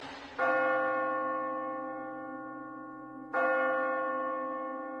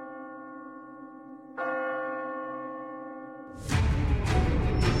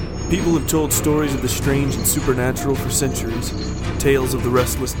People have told stories of the strange and supernatural for centuries. Tales of the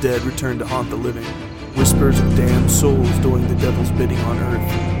restless dead return to haunt the living. Whispers of damned souls doing the devil's bidding on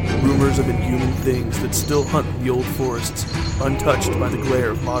Earth. Rumors of inhuman things that still hunt the old forests, untouched by the glare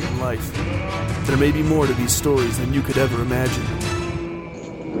of modern life. There may be more to these stories than you could ever imagine.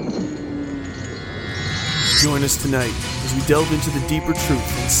 Join us tonight as we delve into the deeper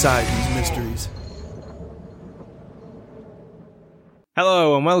truth inside these mysteries.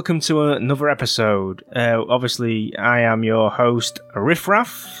 Hello and welcome to another episode. Obviously, I am your host, Riff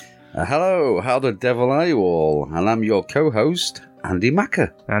Raff. Hello, how the devil are you all? And I'm your co-host, Andy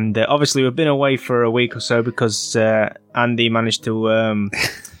Macker. And obviously, we've been away for a week or so because Andy managed to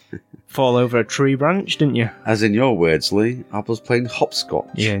fall over a tree branch, didn't you? As in your words, Lee, I was playing hopscotch.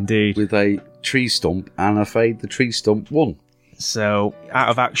 Yeah, indeed. With a tree stump, and I'm afraid the tree stump won. So, out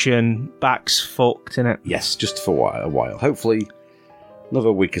of action, back's fucked, innit? Yes, just for a while. Hopefully,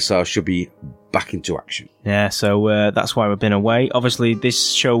 another week or so, I should be back into action. Yeah, so that's why we've been away. Obviously,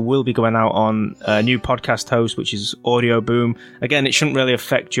 this show will be going out on a new podcast host, which is Audio Boom. Again, it shouldn't really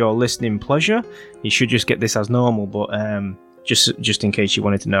affect your listening pleasure. You should just get this as normal, but just in case you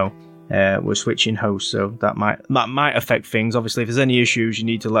wanted to know, we're switching hosts, so that might affect things. Obviously, if there's any issues, you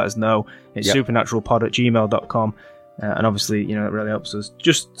need to let us know. It's supernaturalpod@gmail.com. And obviously, you know, it really helps us.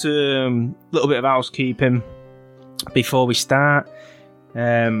 Just a little bit of housekeeping before we start.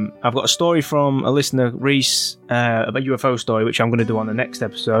 I've got a story from a listener, Reese, about a UFO story, which I'm going to do on the next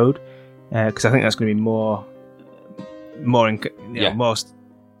episode, because I think that's going to be more most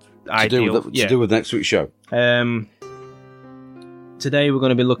ideal. To do with next week's show. Today we're going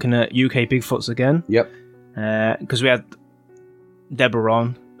to be looking at UK Bigfoots again. Yep. Because we had Deborah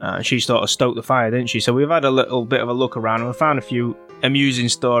on, and she sort of stoked the fire, didn't she? So we've had a little bit of a look around, and we found a few amusing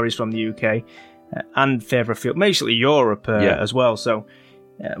stories from the UK and further afield, basically Europe as well. So,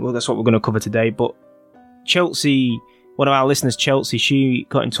 well, that's what we're going to cover today. But Chelsea, one of our listeners, Chelsea, she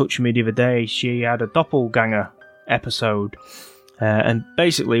got in touch with me the other day. She had a doppelganger episode, and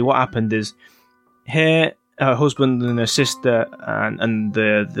basically what happened is her husband and her sister and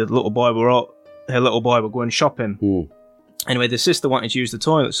the little boy her little boy were going shopping. Ooh. Anyway, the sister wanted to use the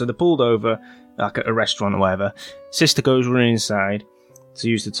toilet, so they pulled over, like at a restaurant or whatever. Sister goes running inside to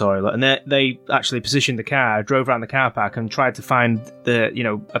use the toilet, and they actually positioned the car, drove around the car park, and tried to find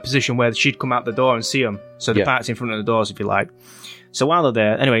a position where she'd come out the door and see them. So they parked in front of the doors, if you like. So while they're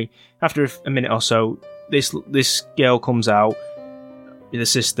there, anyway, after a minute or so, this girl comes out, the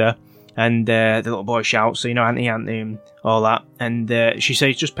sister, and the little boy shouts, so, you know, auntie, and all that. And she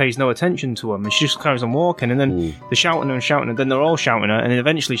says, just pays no attention to him, and she just carries on walking. And then they're shouting and then they're all shouting her. And then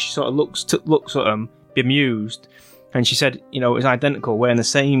eventually she sort of looks at him, bemused. And she said, you know, it was identical, wearing the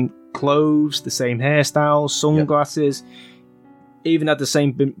same clothes, the same hairstyles, sunglasses, even had the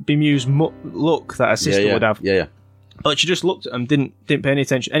same bemused look that her sister would have. Yeah. But she just looked at him, didn't pay any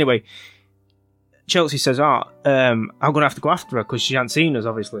attention. Anyway, Chelsea says, I'm going to have to go after her because she hadn't seen us,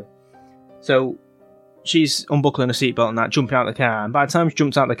 obviously. So she's unbuckling her seatbelt and that, jumping out of the car. And by the time she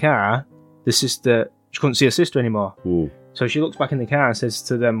jumps out of the car, she couldn't see her sister anymore. So she looks back in the car and says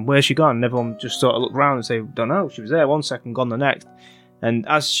to them, where's she gone? And everyone just sort of looked around and say, don't know, she was there one second, gone the next. And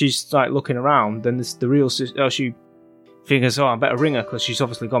as she's like looking around, then the real sister, she figures, I better ring her because she's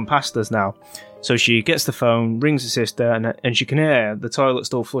obviously gone past us now. So she gets the phone, rings the sister, and she can hear the toilet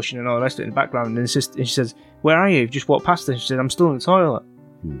still flushing and all the rest of it in the background. And she says, where are you? You've just walked past us. She said, I'm still in the toilet.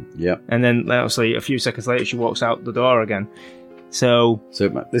 Yeah. And then obviously a few seconds later, she walks out the door again. So this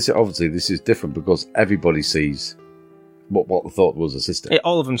is different because everybody sees what the thought was a sister.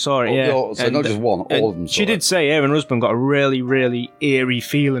 All of them saw it, yeah. So not just one, all of them saw it. She did say her and her husband got a really, really eerie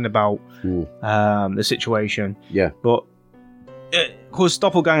feeling about the situation. Yeah. But, because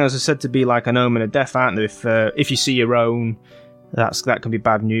doppelgangers are said to be like an omen of death, aren't they? If you see your own, that can be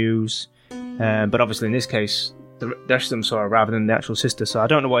bad news. But obviously in this case, the rest of them saw her rather than the actual sister. So I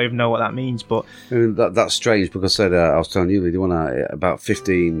don't know what that means, but I mean, that's strange because I was telling you, about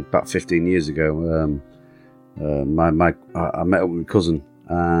 15 years ago, I met up with my cousin,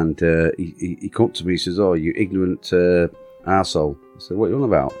 and he come up to me. He says, "Oh, you ignorant arsehole." I said, "What are you on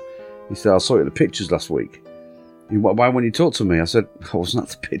about?" He said, "I saw you at the pictures last week." Why wouldn't you talk to me? I said, "I wasn't at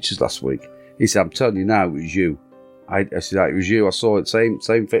the pictures last week." He said, "I'm telling you now, it was you." I said, "It was you. I saw it, same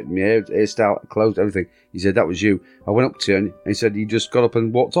fit, my hairstyle, clothes, everything." He said, "That was you." I went up to him, and he said, "You just got up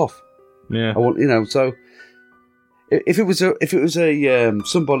and walked off." Yeah. So if it was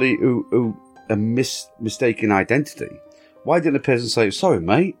somebody who mistaken identity, why didn't the person say, "Sorry,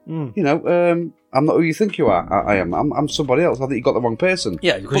 mate, I'm not who you think you are. I am. I'm somebody else. I think you got the wrong person.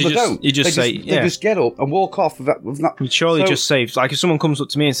 Yeah, because but they don't. You just say, they just get up and walk off with that. You'd surely just say, like, if someone comes up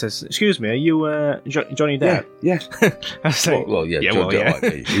to me and says, "Excuse me, are you Johnny Depp?" Yeah. I say, well, yeah. Johnny Depp,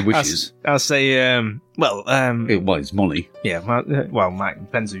 like, he wishes. I'll say, well, it's money. Yeah, well, Mike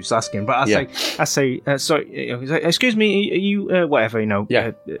depends who's asking, but I say, sorry, excuse me, are you whatever,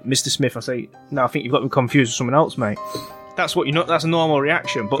 Mr. Smith? I say, no, I think you've got me confused with someone else, mate. That's what that's a normal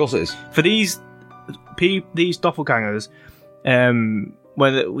reaction. But of course it is. For these doppelgangers,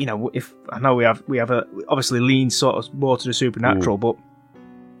 whether if I know we have a obviously lean sort of more to the supernatural, but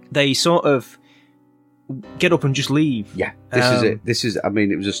they sort of get up and just leave. Yeah, this is it. This is. I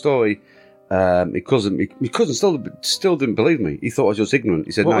mean, it was a story. My cousin still didn't believe me. He thought I was just ignorant.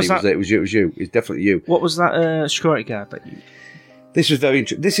 He said, "No, it was you. It's definitely you." What was that security guard that you? This was very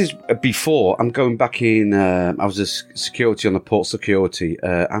interesting. This is before. I'm going back in. I was a security on the port security.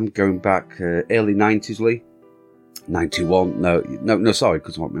 I'm going back early 90s, Lee. 91. No. Sorry,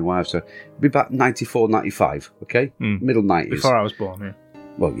 because I want my wife. So it'll be back 94, 95. Okay, middle 90s. Before I was born. Yeah.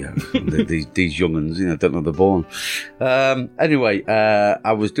 Well, yeah. these young uns, don't know they're born. Anyway,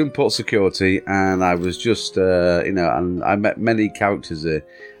 I was doing port security, and I was just, and I met many characters there,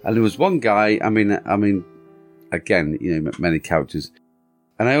 and there was one guy. I mean. Again, met many characters,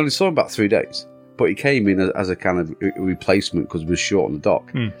 and I only saw him about 3 days. But he came in as a kind of replacement because we were short on the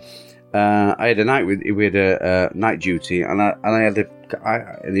dock. I had a night we had a night duty, and I had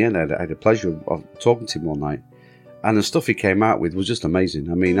in the end I had the pleasure of talking to him one night, and the stuff he came out with was just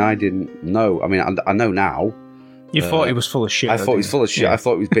amazing. I mean, I didn't know. I mean, I know now. You thought he was full of shit. I thought he was full of shit. Yeah. I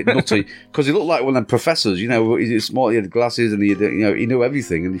thought he was a bit nutty because he looked like one of them professors. He's smart. He had glasses, and he knew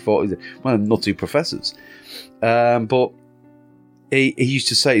everything, and he thought he was one of them nutty professors. But he used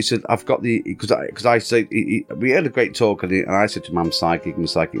to say, he said, "I've got the," because I said we had a great talk, and I said to him, "I'm a psychic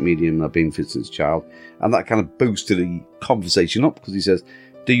medium, and I've been fit since a child," and that kind of boosted the conversation up because he says,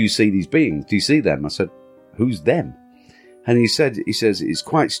 "Do you see these beings? Do you see them?" I said, "Who's them?" And he says it's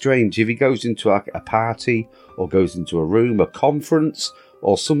quite strange if he goes into a party or goes into a room, a conference,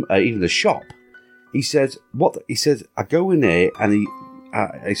 or even a shop. He says I go in there, and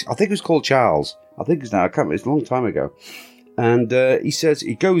I think it was called Charles. I think it's now. I can't remember. It's a long time ago. And he says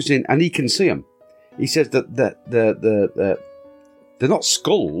he goes in and he can see them. He says that they're not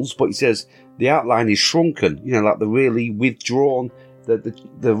skulls, but he says the outline is shrunken. Like they're really withdrawn.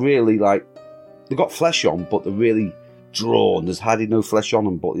 They're really like they've got flesh on, but they're really drawn. There's hardly no flesh on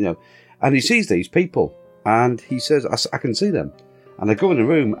them, but And he sees these people, and he says, "I can see them." And I go in the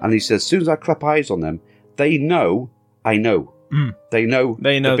room, and he says, "As soon as I clap eyes on them, they know I know. They know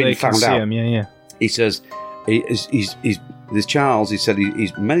they can found see out." him. Yeah. He says, "There's Charles." He said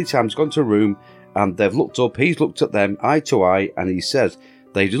he's many times gone to a room, and they've looked up. He's looked at them eye to eye, and he says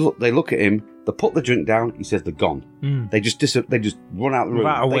they look at him. They put the drink down. He says they're gone. They just run out the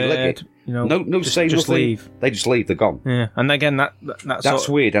room. They lick it. No say just nothing. Leave. They just leave. They're gone. Yeah, and again that's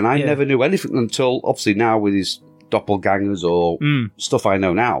weird. And I never knew anything until obviously now with his doppelgangers or stuff I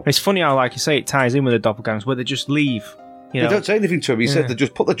know now. It's funny how, like you say, it ties in with the doppelgangers where they just leave. They don't say anything to him. He said they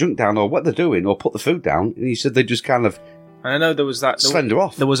just put the drink down or what they're doing or put the food down. And he said they just kind of. And I know there was that slender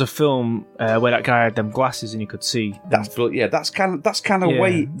off. There was a film where that guy had them glasses and you could see. That's kind of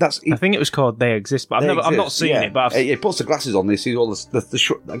way. I think it was called They Exist, but I've not seen it. But he puts the glasses on. They see all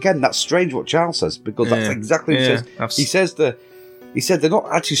the again. That's strange what Charles says because that's exactly what he says. He said they're not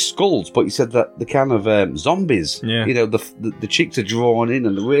actually skulls, but he said that the kind of zombies. Yeah. The cheeks are drawn in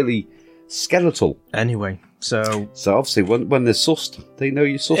and they're really skeletal. Anyway, so obviously when they're sussed, they know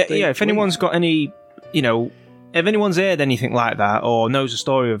you're sussed. Yeah, if anyone's got any, if anyone's heard anything like that or knows a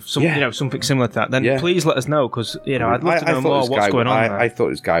story of something similar to that, then please let us know because I'd love to know more what's going on. I thought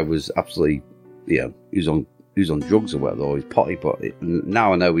this guy was absolutely, he was on drugs or whatever, or he's potty, but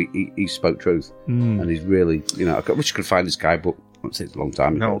now I know he spoke truth and he's really, I wish I could find this guy, but it's a long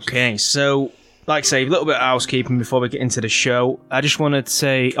time ago. Okay, so. Like I say, a little bit of housekeeping before we get into the show. I just wanted to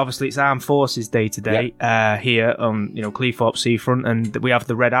say, obviously, it's Armed Forces Day today here on Cleethorpes Seafront, and we have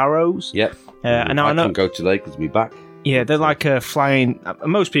the Red Arrows. Yep. And I can't go today because we're back. Yeah, they're like a flying.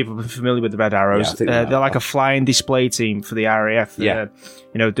 Most people are familiar with the Red Arrows. They're like a flying display team for the RAF. Yeah.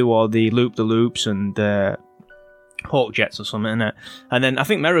 Do all the loop-the-loops and Hawk jets or something. And then I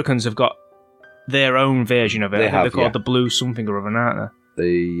think Americans have got their own version of it. They're called the Blue something or other, aren't they?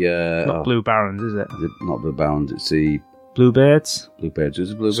 Not Blue Barons, is it? Not Blue Barons, it's the Bluebirds. Bluebirds,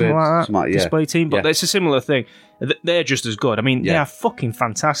 is it Bluebirds? Something like that. Display team, but it's a similar thing. They're just as good. I mean, they are fucking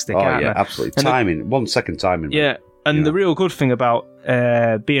fantastic. Aren't they? Absolutely. Timing, 1 second timing. Yeah, and the real good thing about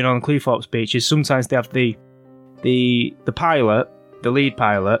being on Cleethorpes Beach is sometimes they have the pilot, the lead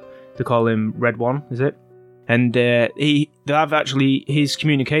pilot, They call him Red One, is it? And they have actually his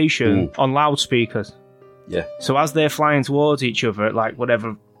communication on loudspeakers. Yeah. So as they're flying towards each other at like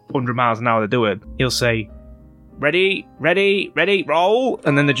whatever 100 miles an hour they're doing, he'll say, ready, ready, ready, roll.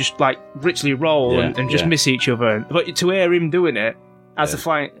 And then they just like literally roll and just miss each other. But to hear him doing it as the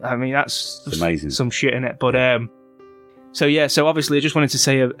flying, I mean, that's amazing. Some shit in it. But so obviously I just wanted to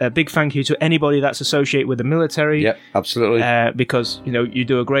say a big thank you to anybody that's associated with the military. Yeah, absolutely. Because, you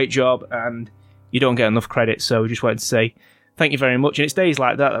do a great job and you don't get enough credit. So just wanted to say thank you very much. And it's days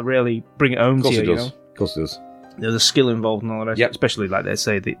like that really bring it home to you. Of course it does. There's a skill involved and all the rest. Yep. Especially like they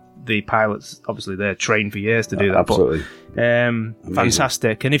say, the pilots, obviously they're trained for years to do that. Absolutely. But,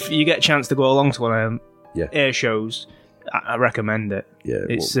 fantastic. And if you get a chance to go along to one of them air shows, I recommend it. Yeah.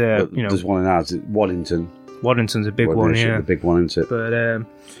 It's, there's one in ours, Waddington. Waddington's a big one, yeah. The big one, isn't it? But,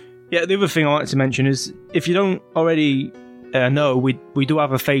 the other thing I wanted to mention is, if you don't already know, we do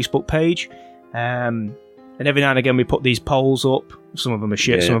have a Facebook page. And every now and again we put these polls up. Some of them are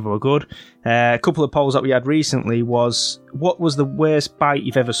shit, some of them are good. A couple of polls that we had recently was, what was the worst bite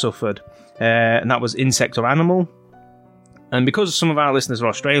you've ever suffered? And that was insect or animal. And because some of our listeners are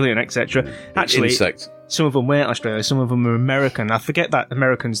Australian, etc., actually, insect. Some of them weren't Australian, some of them are American. I forget that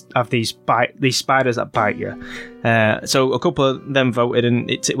Americans have these spiders that bite you. So a couple of them voted, and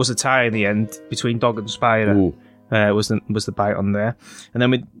it was a tie in the end between dog and spider. Ooh. Was the bite on there. And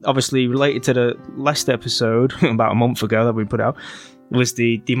then we obviously related to the last episode about a month ago that we put out was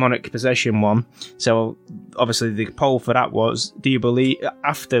the demonic possession one. So obviously the poll for that was, do you believe,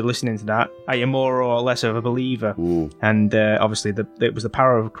 after listening to that, are you more or less of a believer? Ooh. And obviously it was the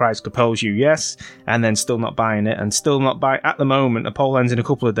power of Christ compels you, yes, and then still not buying it, and still not buy at the moment. The poll ends in a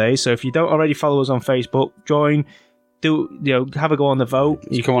couple of days, so if you don't already follow us on Facebook, join. Have a go on the vote.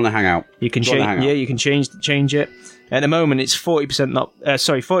 You come on and hang out. You can change. Yeah, you can change it. At the moment, it's 40%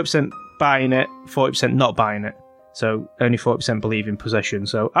 40% buying it, 40% not buying it. So only 40% believe in possession.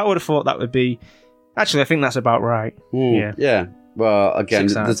 So I would have thought that would be. Actually, I think that's about right. Yeah. Well, again,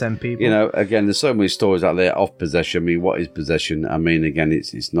 6 out of 10 people. There's so many stories out there of possession. I mean, what is possession? I mean, again,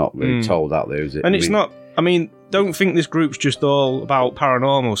 it's not really told out there, is it? And it's not. I mean, don't think this group's just all about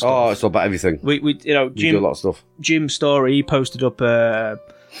paranormal stuff. Oh, it's all about everything. We Jim do a lot of stuff. Jim's story, he posted up a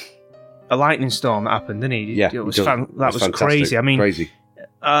lightning storm that happened, didn't he? Yeah, that was fantastic. crazy. I mean, crazy.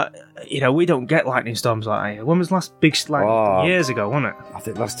 We don't get lightning storms like that. When was the last big years ago, wasn't it? I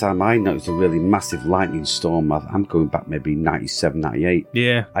think last time I noticed a really massive lightning storm, I'm going back maybe 97, 98.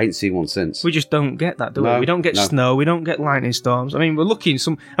 Yeah. I ain't seen one since. We just don't get that, do we? We don't get snow, we don't get lightning storms. I mean, we're lucky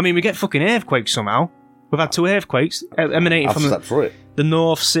we get fucking earthquakes somehow. We've had 2 earthquakes emanating from the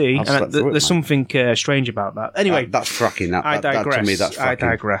North Sea, and there's something strange about that. Anyway, that's frightening. I digress. To me, that's I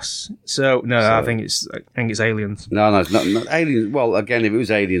digress. So I think it's aliens. No, it's not aliens. Well, again, if it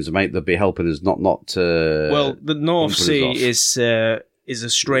was aliens, mate, they'd be helping us. Not. Well, the North Sea is a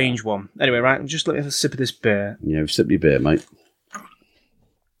strange one. Anyway, right, just let me have a sip of this beer. Yeah, sip your beer, mate.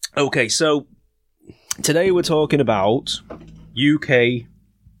 Okay, so today we're talking about UK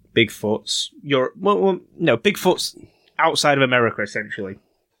Bigfoots. Bigfoots outside of America, essentially.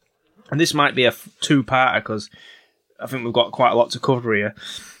 And this might be a 2-parter because I think we've got quite a lot to cover here.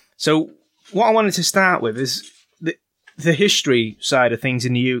 So what I wanted to start with is the history side of things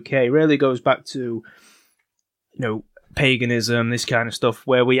in the UK really goes back to, paganism, this kind of stuff,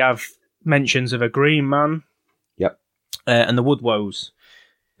 where we have mentions of a green man. Yep. And the Woodwoes.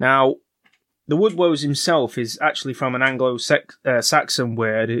 Now, the Woodwoes himself is actually from an Anglo-Saxon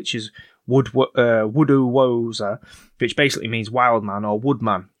word, which is Woodwoza, which basically means wild man or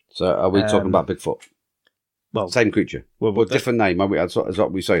woodman. So are we talking about Bigfoot? Well, same creature, but different name. That's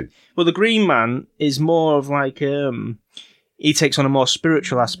what we're saying. Well, the green man is more of like he takes on a more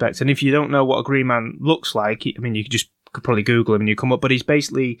spiritual aspect. And if you don't know what a green man looks like, you could probably Google him and you come up. But he's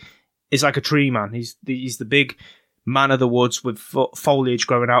like a tree man. He's the big man of the woods with foliage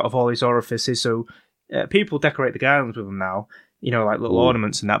growing out of all his orifices. So people decorate the gardens with him now, like little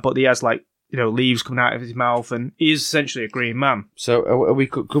ornaments and that. But he has leaves coming out of his mouth, and he is essentially a green man. So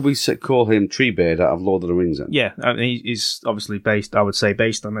could we call him Treebeard out of Lord of the Rings then? Yeah, I mean, he's obviously based on him.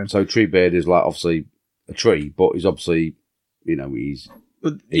 So Treebeard is like obviously a tree, but he's obviously, he's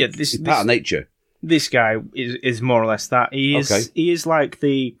part of nature. This guy is more or less that. He is like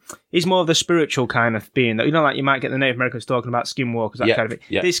he's more of the spiritual kind of being that, like you might get the Native Americans talking about skinwalkers, that kind of thing.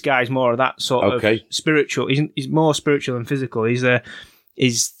 Yeah. This guy's more of that sort of spiritual. He's more spiritual than physical. He's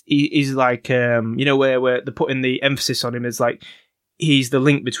like where they're putting the emphasis on him is like he's the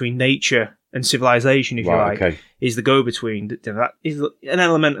link between nature and civilization, if you like. Okay. He's the go-between. He's an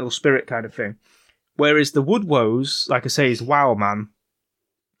elemental spirit kind of thing. Whereas the Woodwoes, like I say, is wild man.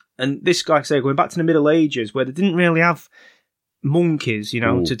 And this, like I say, going back to the Middle Ages, where they didn't really have monkeys,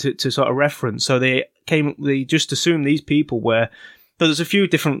 to sort of reference. So they just assumed these people were. But there's a few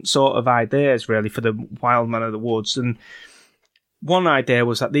different sort of ideas really for the wild man of the woods, and one idea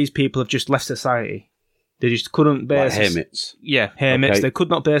was that these people have just left society. They just couldn't bear... Like hermits. Yeah, hermits. Okay. They could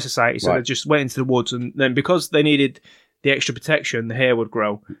not bear society, so they just went into the woods. And then because they needed the extra protection, the hair would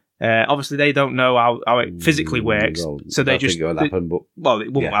grow. Obviously, they don't know how it physically works. So they just... it would happen, but... Well,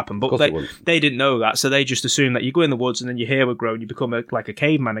 it wouldn't happen, but they didn't know that. So they just assumed that you go in the woods and then your hair would grow and you become like a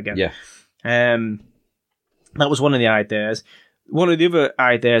caveman again. Yeah. That was one of the ideas. One of the other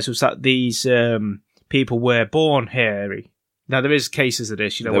ideas was that these people were born hairy. Now, there is cases of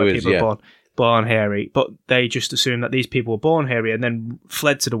this, where people are born hairy, but they just assume that these people were born hairy and then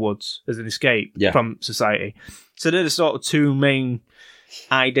fled to the woods as an escape from society. So they're the sort of two main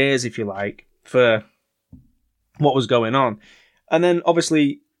ideas, if you like, for what was going on. And then,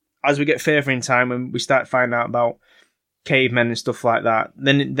 obviously, as we get further in time and we start finding out about cavemen and stuff like that,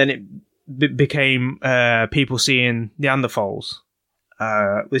 then it became people seeing Neanderthals.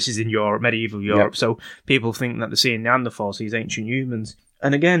 This is in Europe, medieval Europe, so people think that they're seeing Neanderthals, these ancient humans.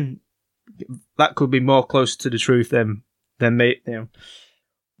 And again, that could be more close to the truth than they,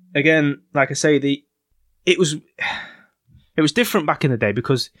 Again, like I say, it was different back in the day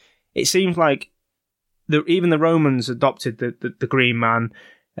because it seems like even the Romans adopted the green man.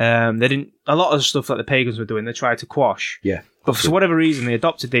 They didn't. A lot of the stuff that the pagans were doing, they tried to quash. Yeah. But for whatever reason, they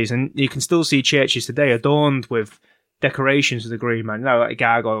adopted these, and you can still see churches today adorned with decorations of the green man, like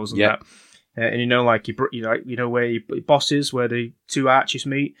gargoyles and that. And like where your bosses, where the two arches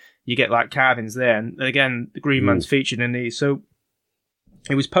meet, you get like carvings there. And again, the green man's featured in these. So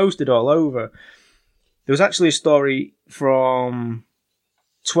it was posted all over. There was actually a story from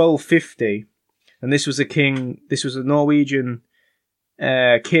 1250, and this was a king. This was a Norwegian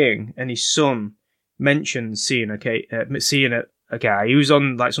king, and his son mentioned seeing a guy. He was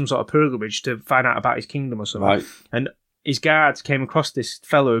on like some sort of pilgrimage to find out about his kingdom or something. Right. And his guards came across this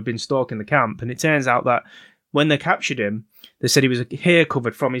fellow who'd been stalking the camp, and it turns out that when they captured him, they said he was hair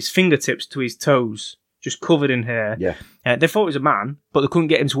covered from his fingertips to his toes, just covered in hair. Yeah. They thought he was a man, but they couldn't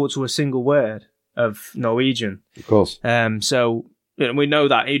get him to utter a single word of Norwegian. Of course. So we know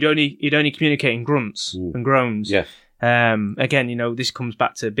that he'd only communicate in grunts and groans. Yeah. Again, this comes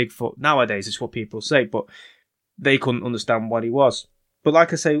back to Bigfoot. Nowadays, it's what people say, but they couldn't understand what he was. But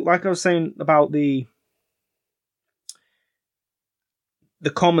like I was saying about the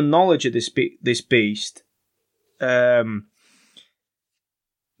common knowledge of this beast, there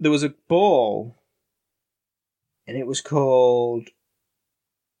was a ball, and it was called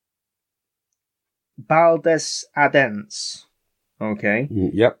Baldes Adens. Okay.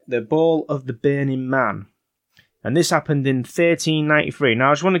 Yep. The Ball of the Burning Man. And this happened in 1393. Now,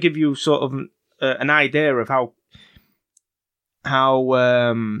 I just want to give you sort of an idea of how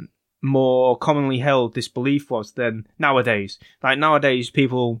more commonly held this belief was than nowadays. Like nowadays,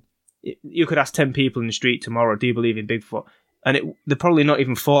 you could ask 10 people in the street tomorrow, do you believe in Bigfoot? And they're probably not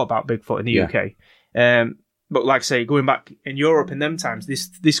even thought about Bigfoot in the UK. But like I say, going back in Europe in them times,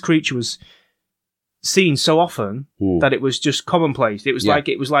 this creature was seen so often that it was just commonplace. It was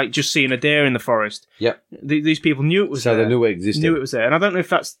like just seeing a deer in the forest. Yeah, these people knew it was there. So they knew it existed. Knew it was there, and I don't know if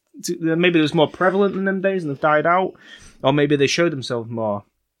that's maybe it was more prevalent in them days and they've died out, or maybe they showed themselves more,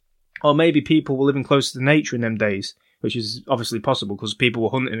 or maybe people were living closer to nature in them days, which is obviously possible because people were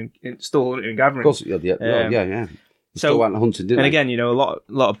still hunting and gathering. Of course, yeah. So went hunting, didn't and they? again, a lot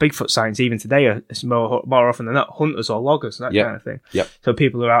of Bigfoot sightings even today are more often than not hunters or loggers, that kind of thing. Yep. So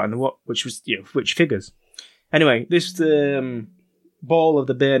people are out in the which figures. Anyway, this Ball of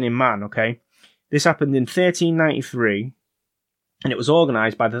the Burning Man. Okay, this happened in 1393, and it was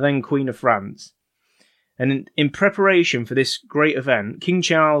organised by the then Queen of France. And in preparation for this great event, King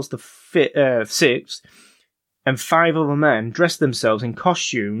Charles VI and 5 other men dressed themselves in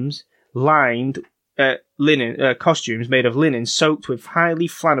costumes costumes made of linen soaked with highly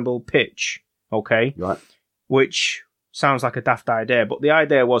flammable pitch. Okay, right. Which sounds like a daft idea, but the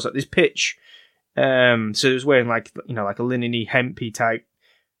idea was that this pitch, so it was wearing like a linen-y, hempy type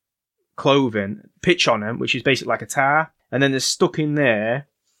clothing, pitch on them, which is basically like a tar, and then there's stuck in there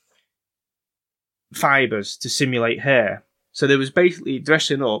fibres to simulate hair. So they was basically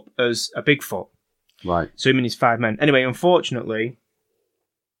dressing up as a Bigfoot. Right. Assuming it's 5 men. Anyway, unfortunately,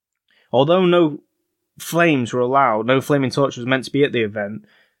 although no flames were allowed, no flaming torch was meant to be at the event,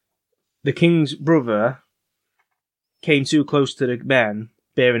 the king's brother came too close to the men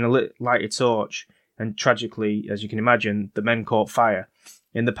bearing a lighted torch, and tragically, as you can imagine, the men caught fire.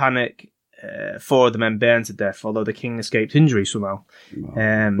 In the panic, 4 of the men burned to death, although the king escaped injury somehow.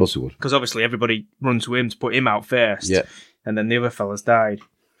 Of course it would. Because obviously everybody run to him to put him out first, Yeah. and then the other fellas died.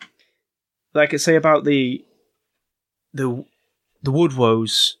 Like I say about the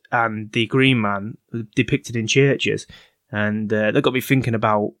Woodwoes and the Green Man depicted in churches, and they got me thinking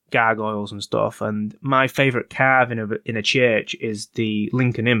about gargoyles and stuff. And my favourite carving in a church is the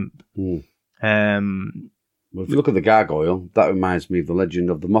Lincoln Imp. Well, if you look at the gargoyle, that reminds me of the legend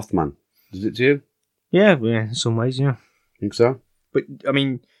of the Mothman. Does it to you? Yeah, in some ways, yeah. Think so? But I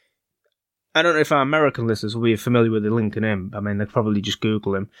mean, I don't know if our American listeners will be familiar with the Lincoln Imp. I mean, they'll probably just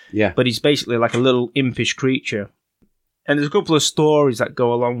Google him. Yeah. But he's basically like a little impish creature. And there's a couple of stories that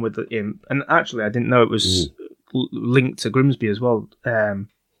go along with the imp. And actually, I didn't know it was linked to Grimsby as well.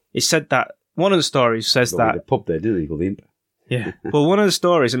 It said that one of the stories says that... The pub there, didn't he? Called the Imp. Yeah. Well, one of the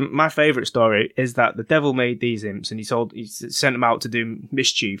stories, and my favourite story, is that the devil made these imps and he sent them out to do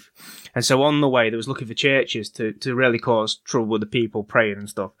mischief. And so on the way, they was looking for churches to really cause trouble with the people praying and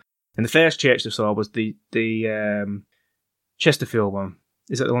stuff. And the first church they saw was the Chesterfield one.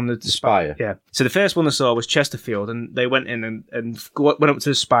 Is that the one that... The spire. Yeah. So the first one they saw was Chesterfield, and they went in and went up to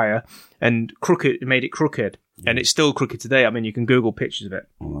the spire and made it crooked. And it's still crooked today. I mean, you can Google pictures of it.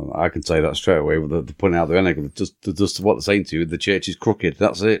 Well, I can say that straight away. They're putting out their end. Just what they're saying to you, the church is crooked.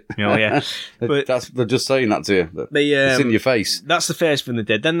 That's it. Oh, yeah. But they're just saying that to you. It's in your face. That's the first thing they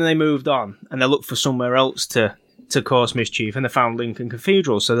did. Then they moved on, and they looked for somewhere else to cause mischief, and they found Lincoln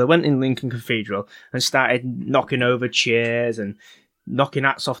Cathedral. So they went in Lincoln Cathedral and started knocking over chairs and knocking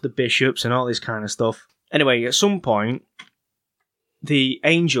hats off the bishops and all this kind of stuff. Anyway, at some point,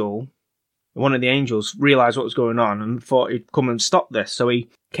 one of the angels realised what was going on and thought he'd come and stop this. So he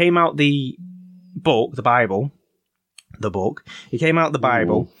came out the book, He came out the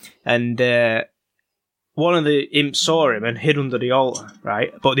Bible, and one of the imps saw him and hid under the altar,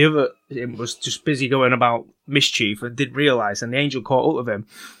 right? But the other imp was just busy going about mischief and didn't realise, and the angel caught up with him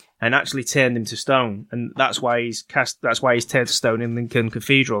and actually turned him to stone. And that's why he's turned to stone in Lincoln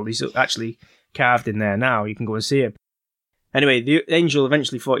Cathedral. He's actually carved in there now. You can go and see him. Anyway, the angel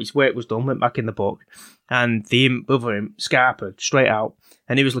eventually thought his work was done, went back in the book, and the other imp scarpered straight out,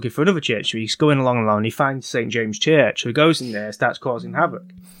 and he was looking for another church. So he's going along, and he finds St. James Church. So he goes in there, starts causing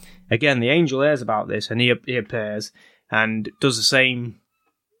havoc. Again, the angel hears about this, and he appears and does the same,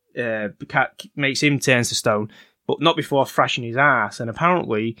 makes him turn to stone, but not before thrashing his ass. And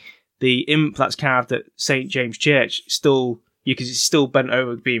apparently, the imp that's carved at St. James Church it's still bent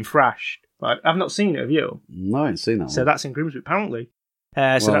over being thrashed. I've not seen it, have you? No, I ain't seen that one. So that's in Grimsby, apparently. So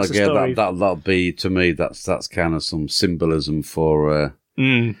well, that's the story. That'll be, to me, that's kind of some symbolism for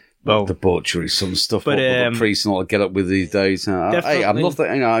debauchery, some stuff what the priests and all get up with these days. Hey, I'm not,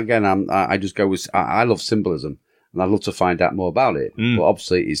 I just go with, I love symbolism, and I'd love to find out more about it. But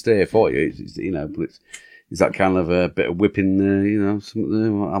obviously, it's there for you. But it's that kind of a bit of whipping,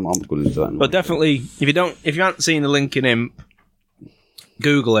 something. I'm good into that. But definitely, if you haven't seen the Lincoln Imp,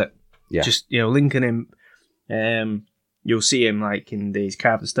 Google it. Yeah. Just, Lincoln Imp, you'll see him like in these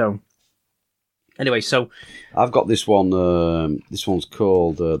carved stone. Anyway, so... I've got this one, this one's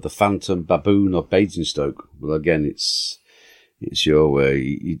called The Phantom Baboon of Basingstoke. Well, again, it's your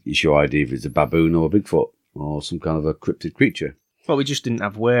idea if it's a baboon or a Bigfoot or some kind of a cryptid creature. Well, we just didn't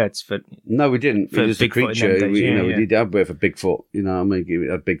have words for... No, we didn't. For it was a creature. We did have word for Bigfoot. I mean, it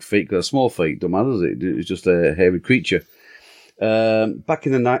had big feet, got a small feet, don't matter, does it? It was just a hairy creature. Back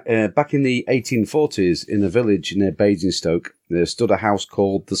in the 1840s, in a village near Basingstoke, there stood a house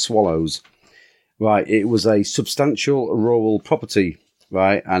called the Swallows. Right, it was a substantial rural property,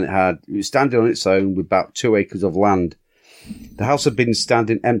 right, and it was standing on its own with about 2 acres of land. The house had been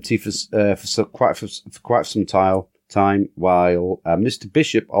standing empty for quite some time, while Mr.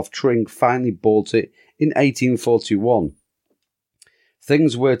 Bishop of Tring finally bought it in 1841.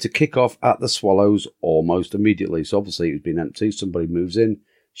 Things were to kick off at the Swallows almost immediately. So obviously it was been empty. Somebody moves in,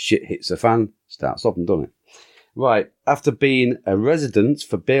 shit hits the fan, starts off and done it. Right, after being a resident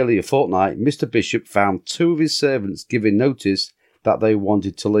for barely a fortnight, Mr. Bishop found 2 of his servants giving notice that they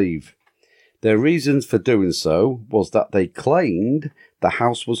wanted to leave. Their reasons for doing so was that they claimed the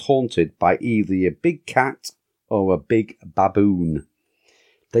house was haunted by either a big cat or a big baboon.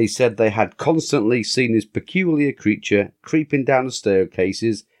 They said they had constantly seen this peculiar creature creeping down the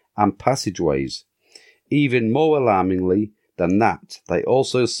staircases and passageways. Even more alarmingly than that, they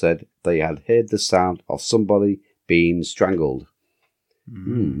also said they had heard the sound of somebody being strangled.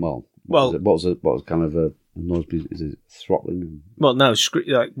 Well, what was kind of a noise? Is it throttling? Well, no,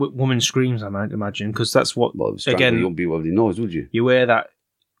 woman screams, I might imagine, because that's what... Well, again, you wouldn't be able to noise, would you? You hear that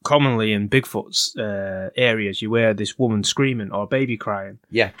commonly in Bigfoot's areas, you hear this woman screaming or a baby crying.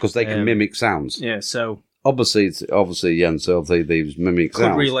 Yeah, because they can mimic sounds. Yeah, so Obviously, yeah, and so they mimic sounds.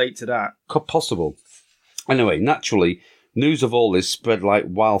 could relate to that. Possible. Anyway, naturally, news of all this spread like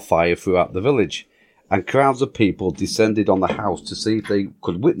wildfire throughout the village, and crowds of people descended on the house to see if they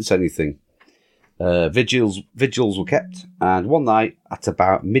could witness anything. Vigils were kept, and one night at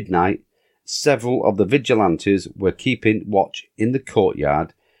about midnight, several of the vigilantes were keeping watch in the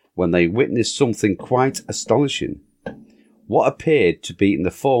courtyard when they witnessed something quite astonishing. What appeared to be in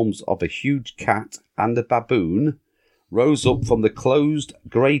the forms of a huge cat and a baboon rose up from the closed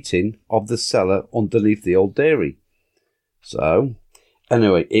grating of the cellar underneath the old dairy. So,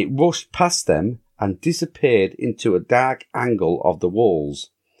 anyway, it rushed past them and disappeared into a dark angle of the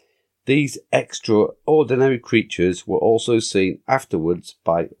walls. These extraordinary creatures were also seen afterwards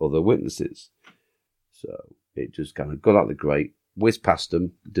by other witnesses. So, it just kind of got out the grate, whizzed past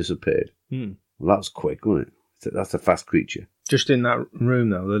them, disappeared. Well, that's quick, wasn't it? That's a fast creature. Just in that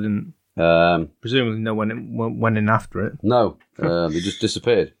room, though, they didn't presumably know when it went in after it. No, they just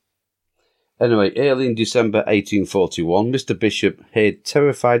disappeared. Anyway, early in December 1841, Mr. Bishop heard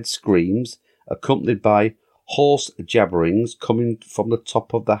terrified screams accompanied by hoarse jabberings coming from the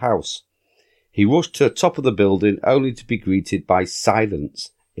top of the house. He rushed to the top of the building only to be greeted by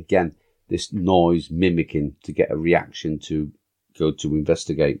silence. Again, this noise mimicking to get a reaction to go to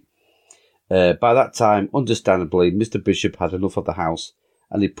investigate. By that time, understandably, Mr. Bishop had enough of the house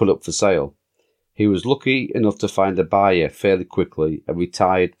and he put up for sale. He was lucky enough to find a buyer fairly quickly, a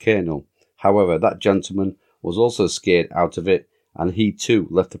retired colonel. However, that gentleman was also scared out of it, and he too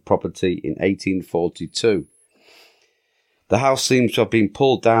left the property in 1842. The house seems to have been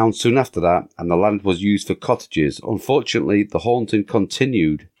pulled down soon after that, and the land was used for cottages. Unfortunately, the haunting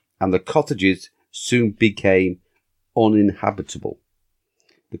continued, and the cottages soon became uninhabitable.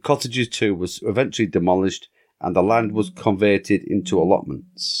 The cottages too was eventually demolished, and the land was converted into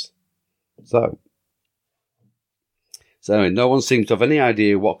allotments. So anyway, no one seems to have any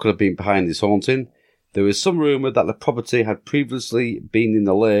idea what could have been behind this haunting. There is some rumour that the property had previously been in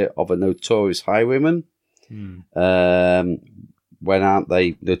the lair of a notorious highwayman. When aren't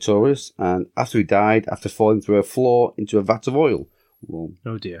they notorious? And after he died, after falling through a floor into a vat of oil. Well,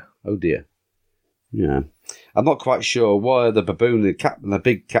 oh dear. Yeah. I'm not quite sure where the baboon and the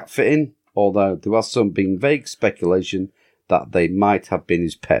big cat fit in, although there has some been vague speculation that they might have been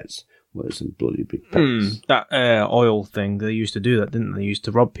his pets. Well, there's some bloody big pets. That oil thing, they used to do that, didn't they? They used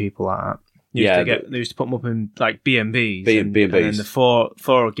to rob people like that. They used to put them up in like B&Bs. And then the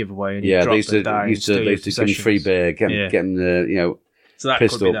four giveaway. And they used to give them free beer, get them so that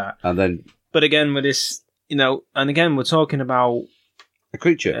pissed could be up, that. and then. But again, with this, and again, we're talking about a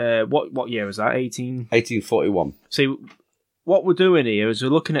creature. What year was that? 1841. See, what we're doing here is we're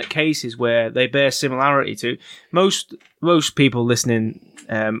looking at cases where they bear similarity to most people listening.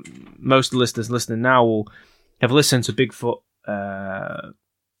 Most of the listeners listening now will have listened to Bigfoot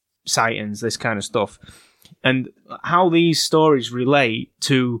sightings, this kind of stuff, and how these stories relate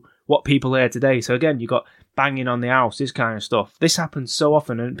to what people hear today. So again, you got banging on the house, this kind of stuff. This happens so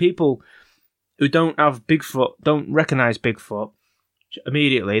often, and people who don't have Bigfoot, don't recognise Bigfoot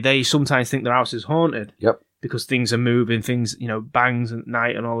immediately, they sometimes think their house is haunted. Yep. Because things are moving, things, bangs at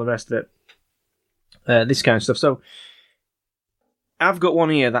night and all the rest of it. This kind of stuff. So I've got one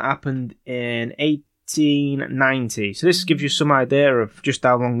here that happened in 1890. So this gives you some idea of just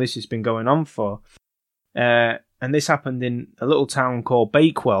how long this has been going on for. And this happened in a little town called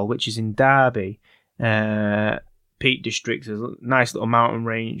Bakewell, which is in Derby, Peak District. There's a nice little mountain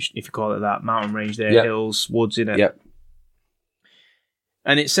range, if you call it that, mountain range there, yep. Hills, woods in it. Yep.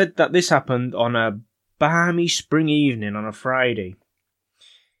 And it said that this happened on a balmy spring evening on a Friday.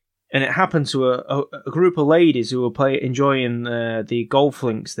 And it happened to a group of ladies who were enjoying the golf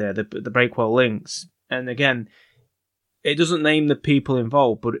links there, the Bakewell links. And again, it doesn't name the people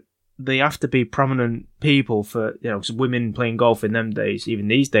involved, but they have to be prominent people for, women playing golf in them days, even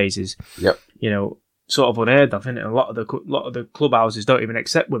these days is, sort of unheard of, isn't it? A lot of the clubhouses don't even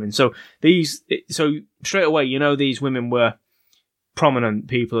accept women. So straight away, these women were prominent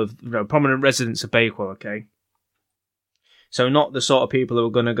people prominent residents of Bakewell, okay? So not the sort of people who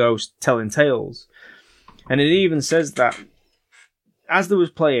are going to go telling tales. And it even says that as they was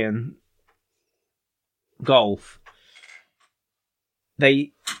playing golf,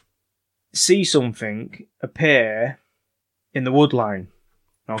 they see something appear in the wood line,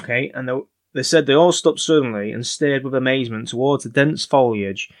 okay? And they said they all stopped suddenly and stared with amazement towards the dense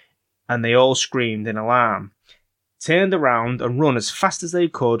foliage, and they all screamed in alarm, turned around and run as fast as they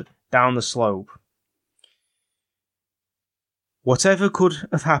could down the slope. Whatever could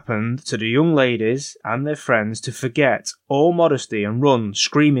have happened to the young ladies and their friends to forget all modesty and run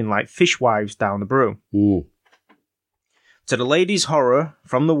screaming like fishwives down the brew? To the ladies' horror,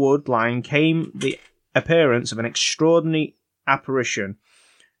 from the wood line came the appearance of an extraordinary apparition.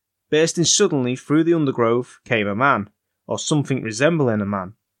 Bursting suddenly through the undergrowth came a man, or something resembling a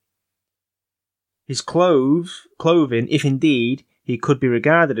man. His clothing, if indeed he could be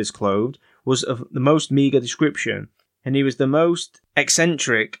regarded as clothed, was of the most meagre description, and he was the most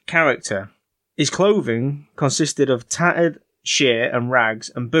eccentric character. His clothing consisted of tattered sheer and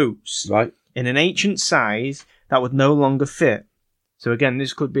rags and boots, Right. in an ancient size that would no longer fit. So again,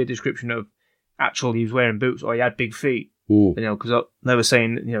 this could be a description of actually he was wearing boots or he had big feet. Because they were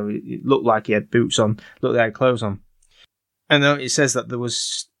saying, it looked like he had boots on, looked like he had clothes on. And it says that there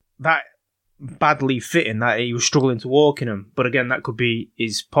was that badly fitting that he was struggling to walk in them. But again, that could be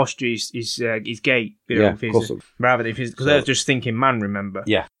his posture, his gait, Of course. rather than because they're just thinking man, remember?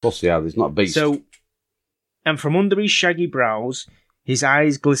 Yeah, of course they are. There's not a beast. So, and from under his shaggy brows, his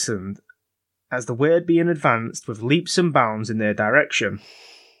eyes glistened as the word being advanced with leaps and bounds in their direction.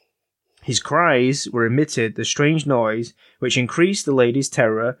 His cries were emitted the strange noise which increased the lady's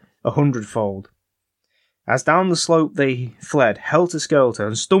terror 100-fold. As down the slope they fled, helter-skelter,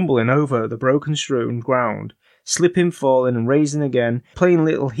 and stumbling over the broken strewn ground, slipping, falling, and raising again, paying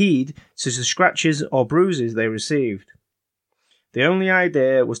little heed to the scratches or bruises they received. The only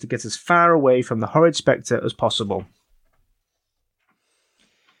idea was to get as far away from the horrid spectre as possible.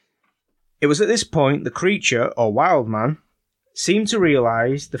 It was at this point the creature, or wild man, seemed to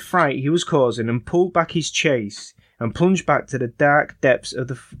realise the fright he was causing and pulled back his chase and plunged back to the dark depths of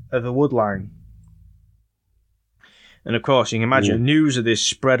the woodline. And of course, you can imagine news of this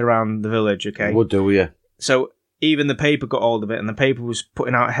spread around the village, okay? Would do, yeah. So even the paper got hold of it, and the paper was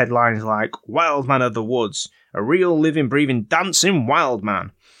putting out headlines like, "Wild Man of the Woods, a real living, breathing, dancing wild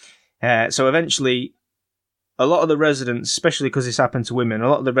man." So eventually, a lot of the residents, especially because this happened to women, a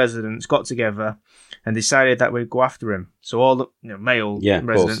lot of the residents got together and decided that we'd go after him. So all the male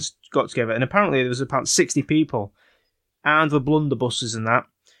residents got together, and apparently there was about 60 people, armed with blunderbusses and that,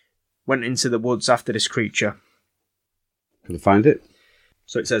 went into the woods after this creature. Can I find it?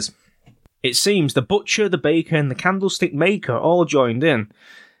 So it says, it seems the butcher, the baker, and the candlestick maker all joined in.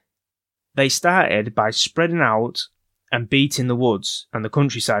 They started by spreading out and beating the woods and the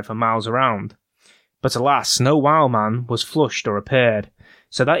countryside for miles around. But alas, no wild man was flushed or appeared,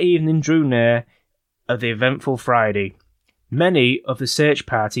 so that evening drew near of the eventful Friday. Many of the search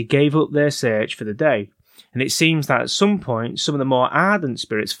party gave up their search for the day, and it seems that at some point some of the more ardent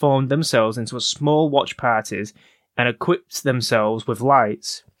spirits formed themselves into small watch parties and equipped themselves with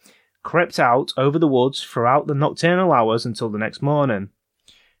lights, crept out over the woods throughout the nocturnal hours until the next morning.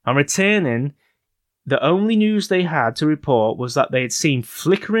 On returning, the only news they had to report was that they had seen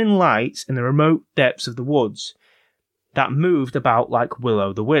flickering lights in the remote depths of the woods that moved about like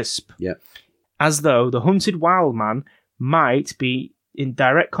will-o'-the-wisp, as though the hunted wild man might be in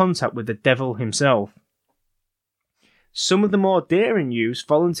direct contact with the devil himself. Some of the more daring youths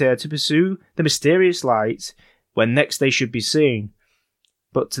volunteered to pursue the mysterious lights when next they should be seen,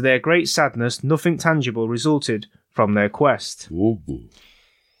 but to their great sadness, nothing tangible resulted from their quest.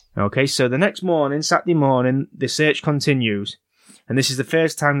 Okay, so the next morning, Saturday morning, the search continues, and this is the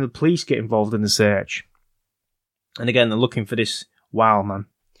first time the police get involved in the search. And again, they're looking for this wild man.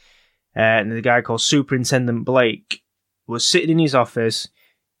 And the guy called Superintendent Blake was sitting in his office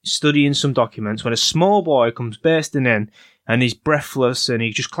studying some documents when a small boy comes bursting in, and he's breathless and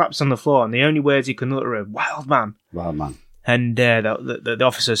he just claps on the floor, and the only words he can utter are "wild man." Wild man. And the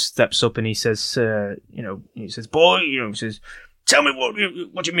officer steps up and he says, he says, "Boy," he says, "Tell me what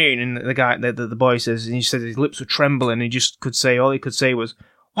do you mean?" And the guy, the boy says, and he said his lips were trembling, and all he could say was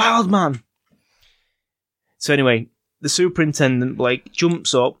 "wild man." So anyway, the superintendent Blake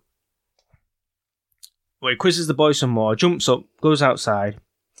jumps up. Well, he quizzes the boy some more, jumps up, goes outside,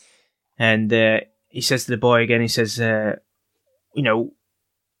 and he says to the boy again, he says,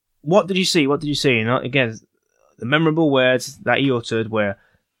 "What did you see? What did you see?" And again, the memorable words that he uttered were,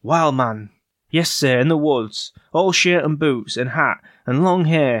 "Wild man. Yes, sir, in the woods, all shirt and boots and hat and long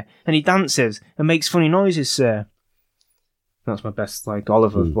hair, and he dances and makes funny noises, sir." That's my best,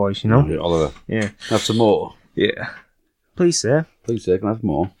 Oliver voice, Yeah, Oliver. Yeah. Have some more. Yeah. "Please, sir." Please, sir, can I have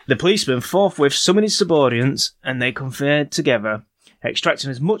more? The policeman forthwith summoned his subordinates, and they conferred together, extracting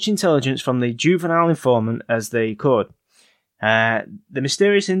as much intelligence from the juvenile informant as they could. The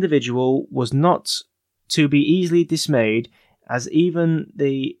mysterious individual was not to be easily dismayed, as even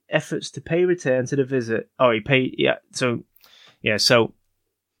the efforts to pay return to the visit. Oh, he paid. Yeah. So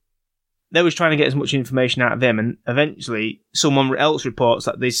they was trying to get as much information out of him, and eventually someone else reports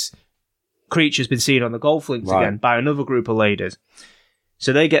that this creature's been seen on the golf links again by another group of ladies.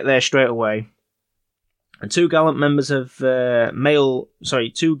 So they get there straight away, and two gallant male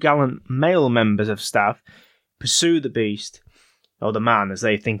members of staff pursue the beast, or the man as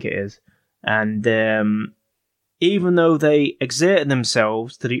they think it is, and even though they exerted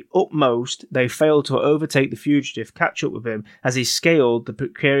themselves to the utmost, they failed to overtake the fugitive, catch up with him as he scaled the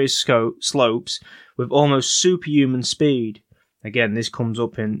precarious slopes with almost superhuman speed. Again, this comes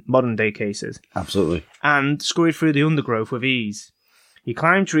up in modern day cases. Absolutely. And scurried through the undergrowth with ease. He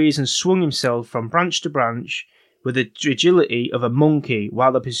climbed trees and swung himself from branch to branch with the agility of a monkey,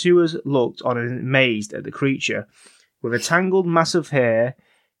 while the pursuers looked on amazed at the creature, with a tangled mass of hair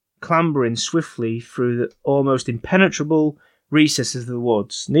clambering swiftly through the almost impenetrable recesses of the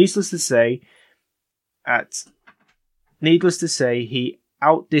woods. Needless to say, he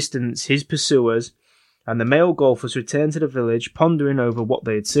outdistanced his pursuers, and the male golfers returned to the village, pondering over what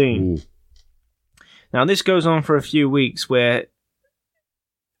they had seen. Now, this goes on for a few weeks, where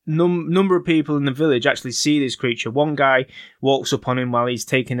number of people in the village actually see this creature. One guy walks up on him while he's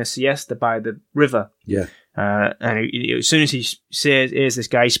taking a siesta by the river. Yeah. And as soon as he hears this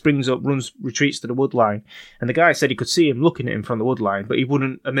guy, he springs up, retreats to the wood line. And the guy said he could see him looking at him from the wood line, but he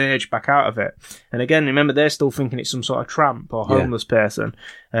wouldn't emerge back out of it. And again, remember, they're still thinking it's some sort of tramp or homeless person,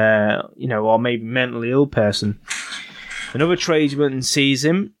 or maybe mentally ill person. Another tradesman sees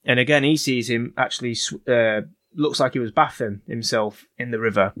him, and again, he sees him actually looks like he was bathing himself in the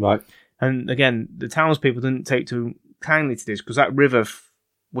river. Right. And again, the townspeople didn't take too kindly to this, because that river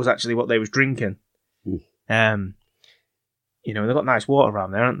was actually what they was drinking. They've got nice water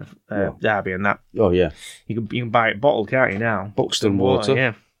around there, haven't they? Derby and that. Oh, yeah. You can buy it bottled, can't you, now? Buxton water.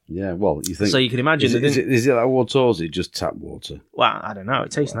 Yeah. Yeah, well, you think... So you can imagine... Is it that water, or is it just tap water? Well, I don't know.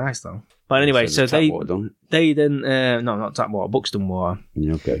 It tastes nice, though. But anyway, so tap water, don't it? They then... no, not tap water, Buxton water.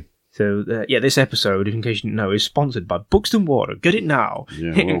 Yeah, okay. So, this episode, in case you didn't know, is sponsored by Buxton Water. Get it now.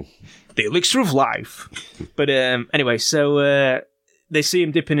 Yeah, well. The elixir of life. But anyway, so they see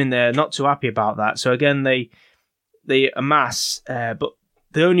him dipping in there, not too happy about that. So again, they amass, but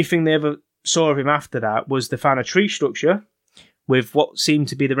the only thing they ever saw of him after that was they found a tree structure with what seemed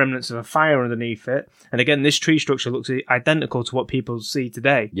to be the remnants of a fire underneath it. And again, this tree structure looks identical to what people see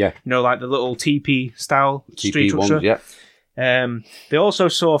today. Yeah. Like the little teepee-style tree structure. Ones, yeah. They also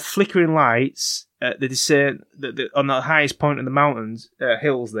saw flickering lights on the highest point of the mountains,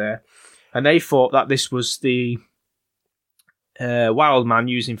 hills there. And they thought that this was the wild man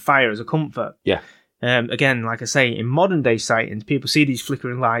using fire as a comfort. Yeah. Again, like I say, in modern day sightings, people see these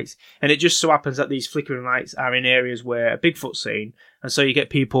flickering lights, and it just so happens that these flickering lights are in areas where a Bigfoot's seen, and so you get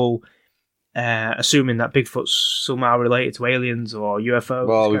people assuming that Bigfoot's somehow related to aliens or UFOs.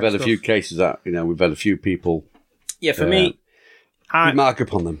 Well, we've had a few cases that, we've had a few people... Yeah, for me... remark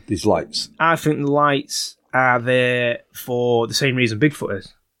upon them, these lights. I think the lights are there for the same reason Bigfoot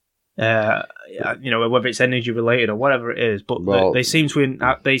is. Whether it's energy related or whatever it is, but they seem to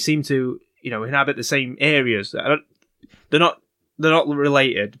inhabit the same areas. They're not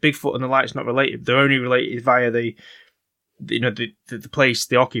related. Bigfoot and the light's not related. They're only related via the place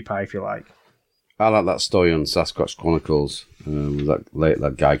they occupy, if you like. I like that story on Sasquatch Chronicles.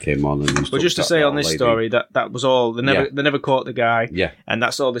 That guy came on and... But just to say on this story, that was all. They never caught the guy. Yeah. And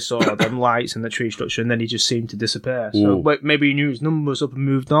that's all they saw, them lights and the tree structure, and then he just seemed to disappear. So maybe he knew his number was up and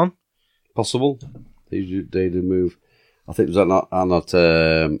moved on. Possible. They did move. I think it was on that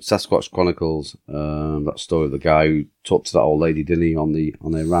Sasquatch Chronicles, that story of the guy who talked to that old lady, didn't he,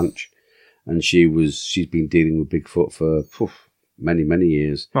 on their ranch, and she's been dealing with Bigfoot for many, many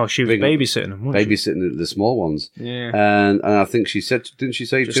years. Oh, she was babysitting them, wasn't she? Babysitting the small ones. Yeah. And I think she said, didn't she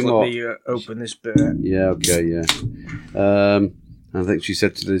say just to him? Let me open this bit. Yeah. Okay. Yeah. I think she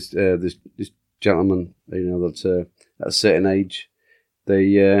said to this gentleman, that at a certain age,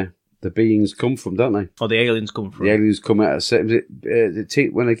 the beings come from, don't they? Or the aliens come from. The aliens come out at a certain...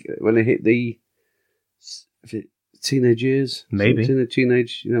 when they hit the teenage years? Maybe.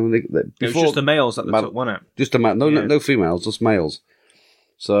 Teenage, when they... Before, it was just the males that they took, wasn't it? Just no females, just males.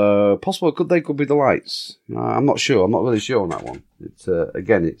 So, possible, they could be the lights. I'm not sure. I'm not really sure on that one. It's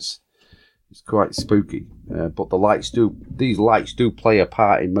it's quite spooky. But these lights do play a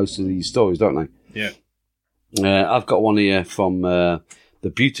part in most of these stories, don't they? Yeah. I've got one here from... the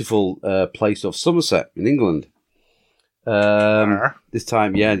beautiful place of Somerset in England. This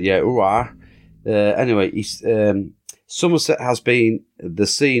time, anyway, Somerset has been the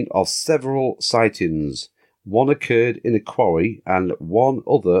scene of several sightings. One occurred in a quarry and one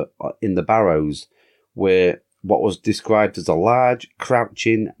other in the Barrows, where what was described as a large,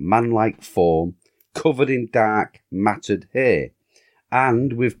 crouching, man-like form covered in dark, matted hair,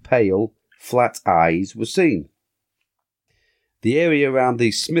 and with pale, flat eyes was seen. The area around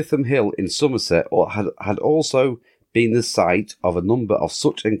the Smitham Hill in Somerset had also been the site of a number of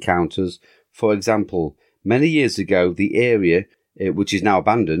such encounters. For example, many years ago, the area, which is now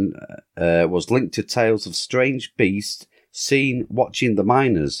abandoned, was linked to tales of strange beasts seen watching the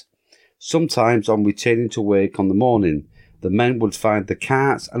miners. Sometimes on returning to work on the morning, the men would find the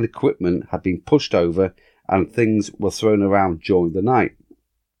carts and equipment had been pushed over and things were thrown around during the night.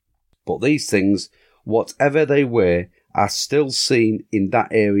 But these things, whatever they were, are still seen in that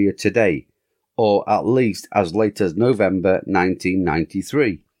area today, or at least as late as November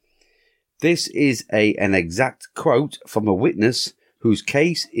 1993. This is an exact quote from a witness whose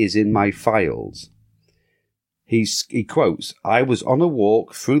case is in my files. He quotes, "I was on a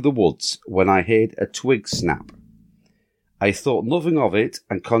walk through the woods when I heard a twig snap. I thought nothing of it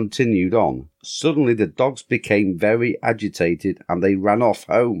and continued on. Suddenly the dogs became very agitated and they ran off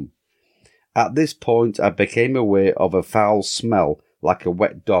home. At this point I became aware of a foul smell like a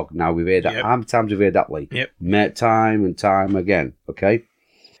wet dog." Now we've heard that. Yep. How many times have we heard that, Lee? Yep. Time and time again, okay?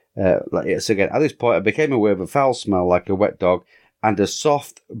 So again, at this point I became aware of a foul smell like a wet dog and a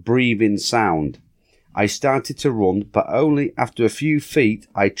soft breathing sound. I started to run, but only after a few feet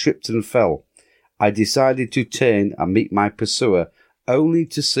I tripped and fell. I decided to turn and meet my pursuer, only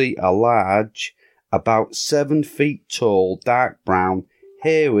to see a large, about 7 feet tall, dark brown,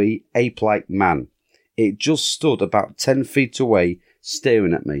 hairy, ape-like man. It just stood about 10 feet away,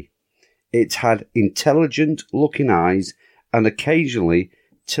 staring at me. It had intelligent-looking eyes and occasionally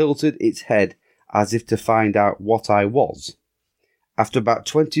tilted its head as if to find out what I was. After about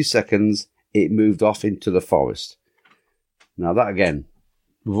 20 seconds, it moved off into the forest. Now that again,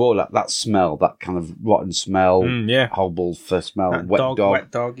 with all that smell, that kind of rotten smell, horrible first smell, That wet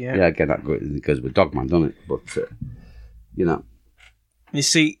wet dog, yeah. Yeah, again, that goes with Dogman, doesn't it? But, you know. You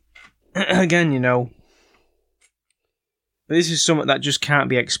see, again, you know, this is something that just can't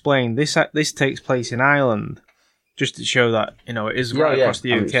be explained. This takes place in Ireland, just to show that, you know, it is right across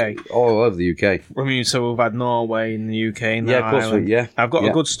the UK. All over the UK. I mean, so we've had Norway and the UK and of course. Ireland. I've got a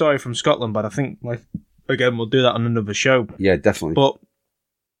good story from Scotland, but I think, like, again, we'll do that on another show. Yeah, definitely. But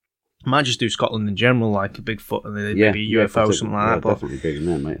I might just do Scotland in general, like a Bigfoot and maybe a UFO or something like that. But definitely big in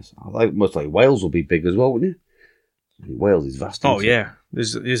there, mate. Most like Wales will be big as well, wouldn't you? Wales is vast. Oh, yeah.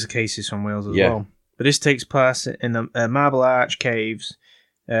 There's cases from Wales as well. But this takes place in the Marble Arch Caves,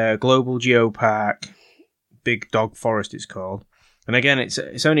 Global Geopark, Big Dog Forest it's called. And again, it's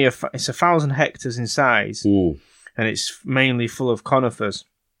only it's 1,000 hectares in size, and it's mainly full of conifers.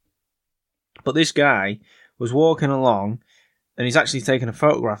 But this guy was walking along, and he's actually taken a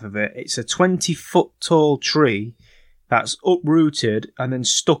photograph of it. It's a 20-foot tall tree that's uprooted and then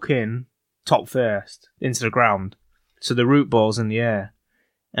stuck in top first into the ground. So the root ball's in the air.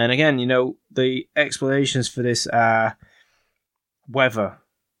 And again, you know, the explanations for this are weather.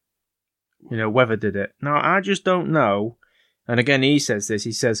 You know, weather did it. Now, I just don't know. And again, he says this.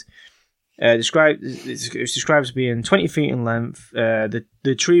 He says, it's described as being 20 feet in length.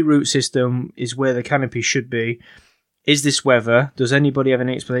 The tree root system is where the canopy should be. Is this weather? Does anybody have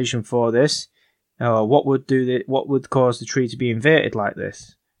any explanation for this? What would cause the tree to be inverted like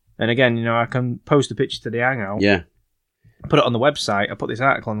this? And again, you know, I can post a picture to the Hangout. Yeah. Put it on the website. I'll put this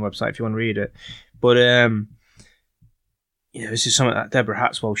article on the website if you want to read it. But, you know, this is something that Deborah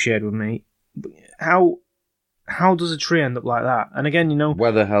Hatswell shared with me. How does a tree end up like that? And again, you know...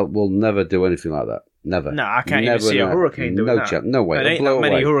 Weather will never do anything like that. Never. No, I can't even see a hurricane doing that. No way. There ain't that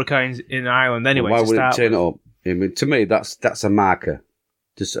many hurricanes in Ireland anyway. Why would it turn it up? I mean, to me, that's a marker.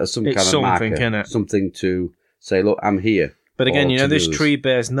 Just some kind of marker. Innit? Something to say, look, I'm here. But again, you know, this tree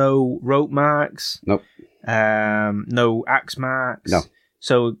bears no rope marks. Nope. No axe marks. No.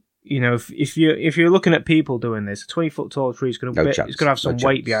 So, you know, if you're looking at people doing this, a 20-foot tall tree is going to have some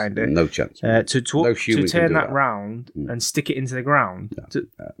weight behind it. No chance. To turn that round and stick it into the ground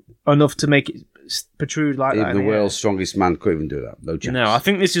enough to make it protrude like that. Even the world's strongest man couldn't even do that. No chance. No, I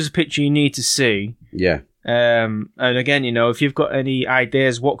think this is a picture you need to see. Yeah. And again, you know, if you've got any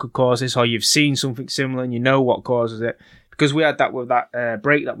ideas what could cause this, or you've seen something similar and you know what causes it, because we had that with that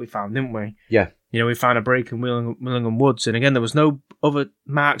break that we found, didn't we? Yeah. You know, we found a break in Willingham Woods, and again, there was no other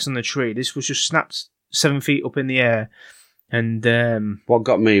marks on the tree. This was just snapped 7 feet up in the air, and what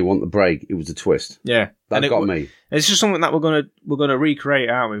got me wasn't the break; it was the twist. Yeah, that got me. It's just something that we're gonna recreate,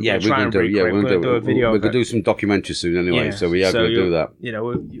 aren't we? Yeah, we're gonna do. Yeah, we're gonna do a video. We're gonna do some documentary soon, anyway. Yeah, so we are gonna do that. You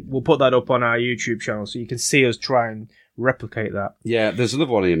know, we'll put that up on our YouTube channel, so you can see us try and replicate that. Yeah, there's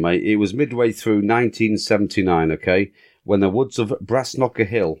another one here, mate. It was midway through 1979, okay, when the woods of Brassknocker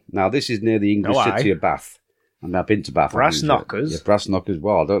Hill. Now, this is near the English city of Bath. I mean, I've been to Bath. Brassknockers? Yeah, Brassknockers.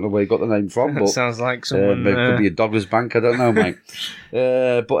 Well, I don't know where you got the name from, but sounds like someone. it could be a Douglas Bank. I don't know, mate.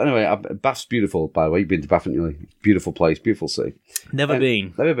 But anyway, Bath's beautiful, by the way. You've been to Bath, haven't you? Beautiful place, beautiful city. Never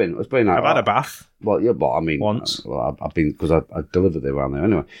been. Never been. It's very nice. I've had a bath. Well, yeah, but I mean, once. Well, I've been because I delivered it around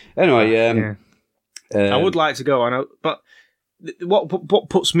there. Anyway, I would like to go. I know, but what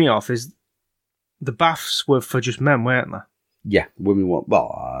puts me off is the baths were for just men, weren't they? Yeah, women want.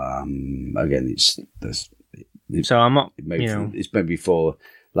 Well, again, so I'm not. It's maybe for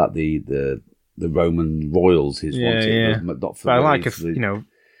like the Roman royals. His wanted, not for. But I like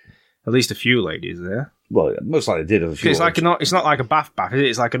at least a few ladies there. Well, most likely did have a few. It's not like a bath, is it?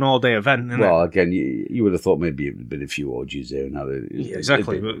 It's like an all-day event, isn't it? Well, again, you would have thought maybe it would have been a few orgies there.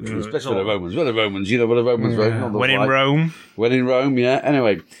 Exactly. Especially the Romans. Well, the Romans, what the Romans were. When in Rome. When in Rome, yeah.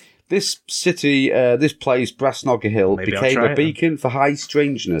 Anyway, this city, this place, Brassknocker Hill, became a beacon for high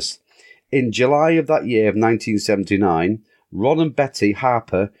strangeness. In July of that year of 1979, Ron and Betty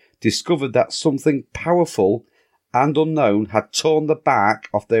Harper discovered that something powerful and unknown had torn the bark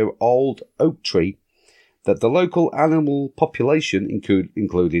off their old oak tree, that the local animal population,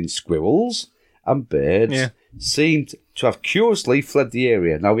 including squirrels and birds, seemed to have curiously fled the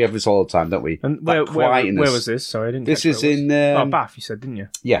area. Now, we have this all the time, don't we? And where was this? Sorry, I didn't This is in... Bath, you said, didn't you?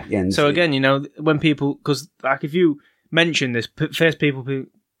 Yeah. So again, when people... Because like, if you mention this, first people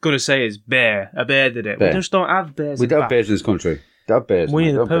going to say is bear. A bear did it. Bear. We just don't have bears We don't have bears in this country. Don't have bears.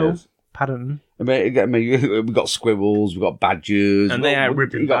 Winnie the Pooh. Paddington. I mean, we've got squirrels, we've got badgers. And they are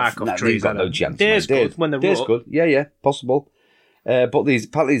ripping bark off trees. They've got no chance. Deer's good when they're Deer's good. Yeah, possible. But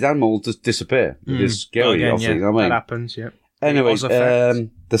apparently these animals just disappear. It's scary, obviously. You know what I mean? That happens, yeah. Anyway,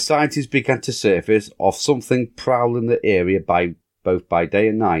 the sightings began to surface of something prowling the area both by day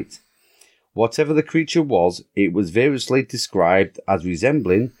and night. Whatever the creature was, it was variously described as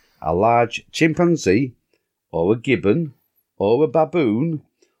resembling a large chimpanzee, or a gibbon, or a baboon,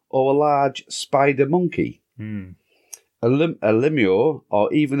 or a large spider monkey, a lemur,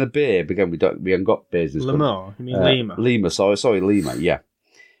 or even a bear. Again, we haven't got bears. Lemur? You mean lemur? Lemur, sorry, lemur. Yeah.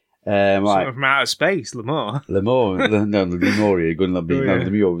 Something from outer space, Lemur. Lemuria.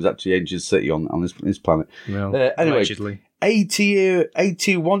 Lemur was actually ancient city on this planet. Well, anyway, allegedly.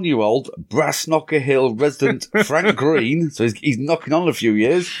 81-year-old Brassknocker Hill resident Frank Green, so he's knocking on a few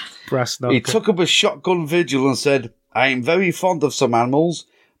years. Brassknocker. He took up a shotgun vigil and said, "I am very fond of some animals,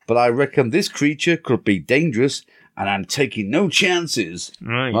 but I reckon this creature could be dangerous, and I'm taking no chances."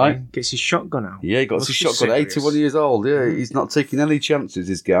 Right? Yeah. Gets his shotgun out. Yeah, he got his shotgun. 81 years old. Yeah, he's not taking any chances,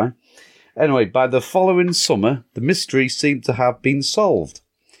 this guy. Anyway, by the following summer, the mystery seemed to have been solved.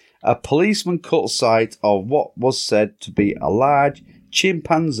 A policeman caught sight of what was said to be a large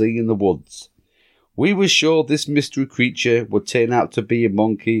chimpanzee in the woods. "We were sure this mystery creature would turn out to be a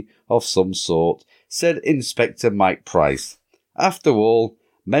monkey of some sort," said Inspector Mike Price. "After all,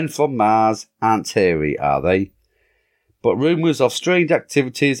 men from Mars aren't hairy, are they?" But rumours of strange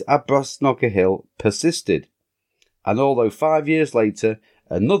activities at Brassknocker Hill persisted, and although 5 years later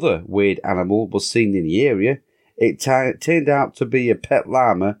another weird animal was seen in the area, it turned out to be a pet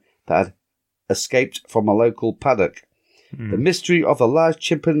llama that had escaped from a local paddock. The mystery of the large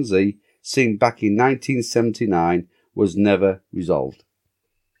chimpanzee seen back in 1979 was never resolved.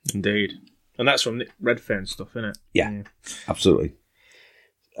 Indeed. And that's from Redfern stuff, isn't it? Yeah. Absolutely.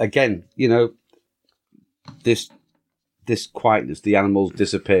 Again, this quietness, the animals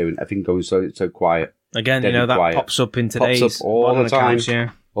disappearing, everything going so quiet. Again, that quiet. Pops up in today's all the time. Accounts, yeah.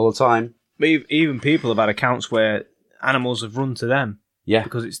 All the time. But even people have had accounts where animals have run to them. Yeah.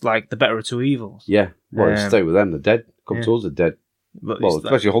 Because it's like the better of two evils. Yeah. Well, stay with them, they're dead. Come to us, they're dead. But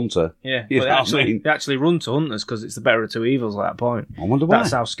especially Hunter. Yeah. But they actually run to hunters because it's the better of two evils at that point. I wonder why.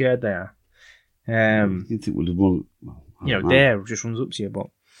 That's how scared they are. You think we'd have run... Dare just runs up to you, but...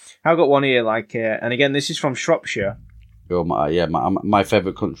 I've got one here, and again, this is from Shropshire. Oh, my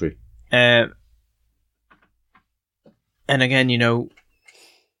favourite country. And again,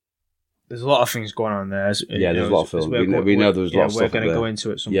 there's a lot of things going on there. There's a lot of films. We know there's a lot of stuff. We're going to go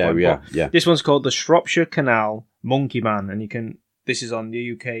into it some point. Yeah. This one's called the Shropshire Canal Monkey Man, and this is on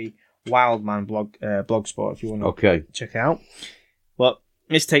the UK Wildman blog spot if you want to check out. Well,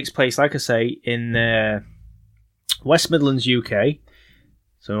 this takes place, like I say, in West Midlands, UK.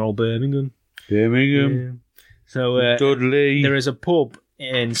 So old Birmingham. Yeah. So Dudley. There is a pub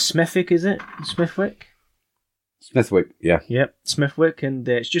in Smithwick, is it? Smithwick? Smithwick, yeah. Yep, Smithwick, and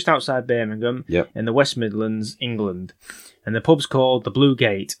it's just outside Birmingham in the West Midlands, England. And the pub's called the Blue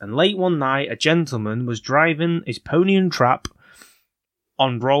Gate. And late one night, a gentleman was driving his pony and trap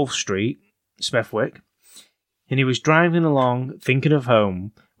on Rolfe Street, Smithwick, and he was driving along, thinking of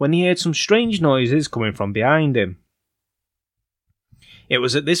home, when he heard some strange noises coming from behind him. It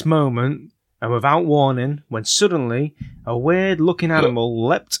was at this moment, and without warning, when suddenly a weird-looking animal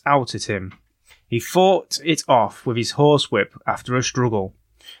leapt out at him. He fought it off with his horsewhip after a struggle.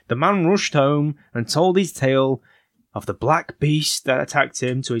 The man rushed home and told his tale of the black beast that attacked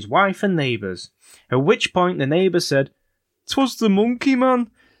him to his wife and neighbours, at which point the neighbour said, "'Twas the monkey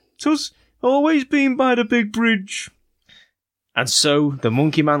man. 'Twas always been by the big bridge." And so the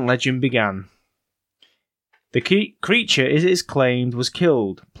monkey man legend began. The creature, it is claimed, was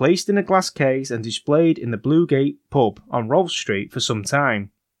killed, placed in a glass case and displayed in the Blue Gate pub on Rolfe Street for some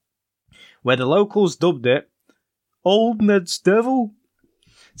time, where the locals dubbed it Old Ned's Devil.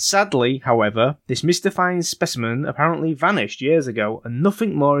 Sadly, however, this mystifying specimen apparently vanished years ago and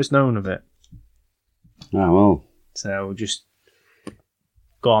nothing more is known of it. Oh, well. So, just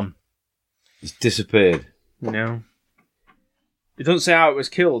gone. It's disappeared. You know? It doesn't say how it was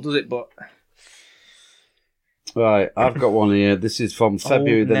killed, does it? But right, I've got one here. This is from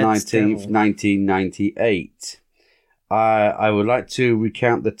February the 19th, 1998. I would like to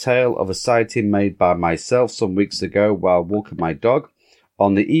recount the tale of a sighting made by myself some weeks ago while walking my dog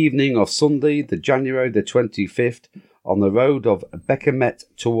on the evening of Sunday, the January the 25th, on the road of Beckermet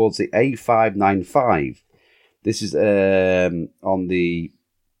towards the A595. This is on the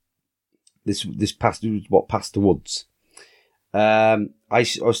this past the woods. I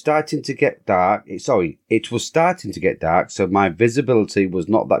was starting to get dark. It was starting to get dark, so my visibility was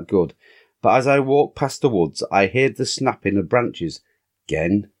not that good. But as I walked past the woods, I heard the snapping of branches.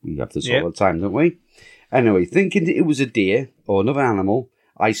 Again, we have this all the time, don't we? Anyway, thinking that it was a deer or another animal,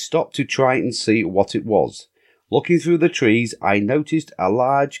 I stopped to try and see what it was. Looking through the trees, I noticed a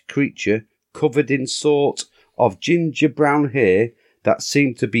large creature covered in sort of ginger brown hair that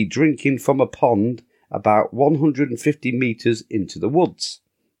seemed to be drinking from a pond about 150 metres into the woods.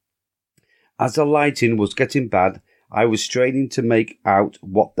 As the lighting was getting bad, I was straining to make out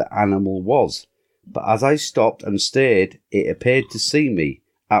what the animal was, but as I stopped and stared, it appeared to see me,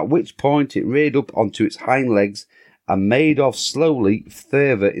 at which point it reared up onto its hind legs and made off slowly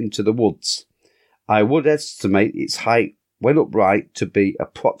further into the woods. I would estimate its height when upright to be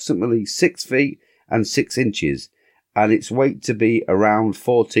approximately 6 feet and 6 inches, and its weight to be around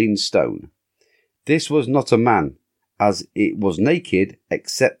 14 stone. This was not a man, as it was naked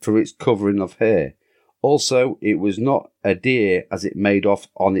except for its covering of hair. Also, it was not a deer, as it made off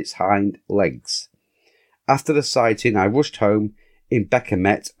on its hind legs. After the sighting, I rushed home in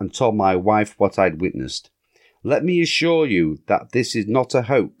Beckermet and told my wife what I'd witnessed. Let me assure you that this is not a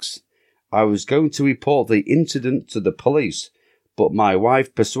hoax. I was going to report the incident to the police, but my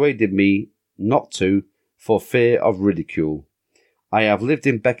wife persuaded me not to for fear of ridicule. I have lived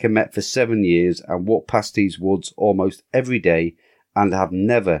in Beckermet for 7 years and walk past these woods almost every day and have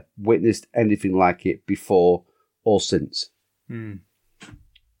never witnessed anything like it before or since. So,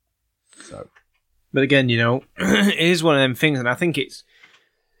 but again, you know, it is one of them things, and I think it's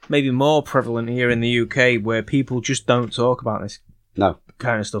maybe more prevalent here in the UK where people just don't talk about this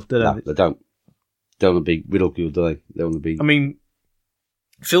kind of stuff, do they? No, they don't. They don't want to be ridiculed, do they? They want to be... I mean,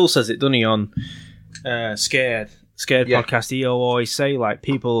 Phil says it, doesn't he, on Scared podcast. He'll always say, like,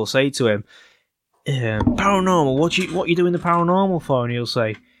 people will say to him, paranormal, what you doing the paranormal for? And he'll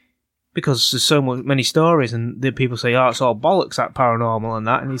say, because there's so many stories, and the people say, oh, it's all bollocks, that paranormal and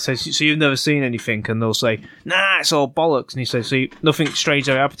that. And he says, so you've never seen anything? And they'll say, nah, it's all bollocks. And he says, so nothing strange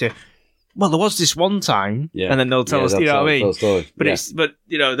ever happened to you? Well, there was this one time, and then they'll tell us, you know what I mean? But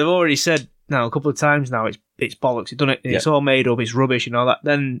you know, they've already said now a couple of times now it's bollocks. It's all made up. It's rubbish and all that.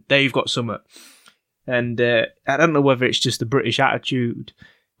 Then they've got something, and I don't know whether it's just the British attitude.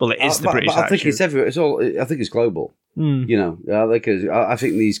 Well, it is the British attitude. I think it's everywhere. I think it's global. You know, because I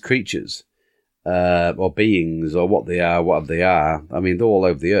think these creatures or beings or whatever they are. I mean, they're all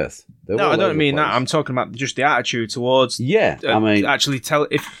over the earth. No, I don't mean that. I'm talking about just the attitude towards. I mean, actually tell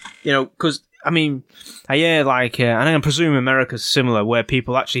if you know, because I mean, I hear like, and I presume America's similar, where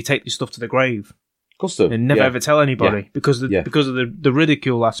people actually take this stuff to the grave. Of course they do. And never ever tell anybody because of the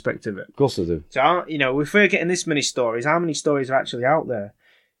ridicule aspect of it. Of course they do. So you know, if we're getting this many stories, how many stories are actually out there?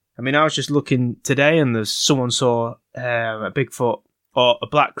 I mean, I was just looking today, and someone saw a Bigfoot or a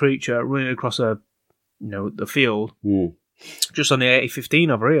black creature running across the field, just on the A15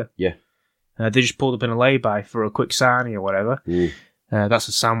 over here. Yeah, they just pulled up in a lay-by for a quick sarnie or whatever. That's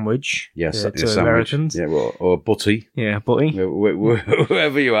a sandwich. Yes, to Americans. Yeah, or butty. Yeah, butty.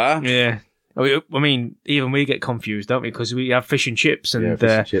 Whoever you are. Yeah. I mean, even we get confused, don't we? Because we have fish and chips, and fish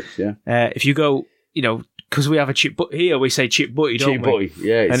and chips. Yeah. If you go, because we have a chip here, we say chip butty, don't chip we? Butty.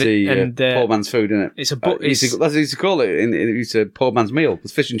 Yeah, it's poor man's food, isn't it? It's a butty. That's what he used to call it. It's a poor man's meal.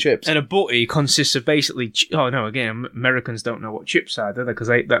 It's fish and chips. And a butty consists of basically. Again, Americans don't know what chips are, do they? Because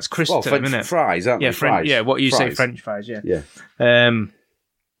that's crisp to them, isn't it? Fries, aren't they? Fries. Yeah, what you say, French fries. Yeah. Yeah.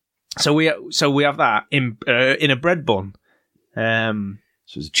 So we have that in a bread bun.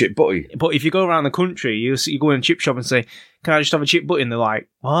 So it's a chip butty. But if you go around the country, you go in a chip shop and say, "Can I just have a chip butty?" And they're like,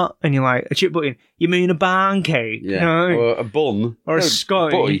 "What?" And you're like, "A chip butty? You mean a barn cake? Yeah, or a bun, or a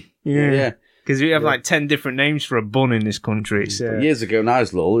scotty?" Butty. Yeah. Because we have like 10 different names for a bun in this country. Years ago, when I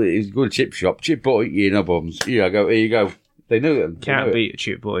was little, it was go to a chip shop, chip butty, no bums. Here you go. They knew them. Can't beat a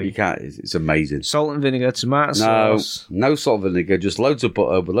chip butty. You can't. It's amazing. Salt and vinegar, tomato sauce. No salt and vinegar. Just loads of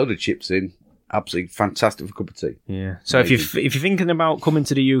butter with a load of chips in. Absolutely fantastic for a cup of tea. Yeah. So if you're thinking about coming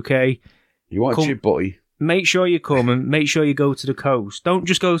to the UK, you want a chip butty, make sure you come and make sure you go to the coast. Don't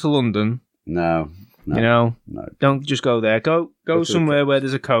just go to London. No. Don't just go there. Go somewhere where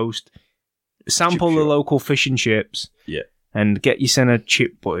there's a coast. Sample the local fish and chips. Yeah. And get yourself a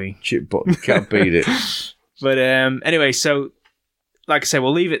chip butty. Chip butty. Can't beat it. But anyway, so like I say,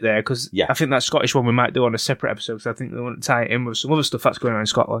 we'll leave it there because I think that Scottish one we might do on a separate episode because I think we want to tie it in with some other stuff that's going on in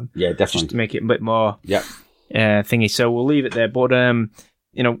Scotland. Yeah, definitely. Just to make it a bit more thingy. So we'll leave it there. But,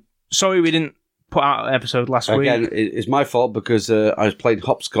 sorry we didn't put out an episode last week. Again, it's my fault because I was playing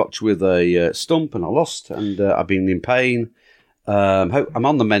hopscotch with a stump and I lost and I've been in pain. I'm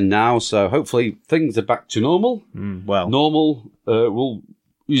on the mend now, so hopefully things are back to normal. Normal will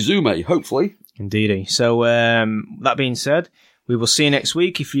resume, hopefully. Indeedy. So that being said, we will see you next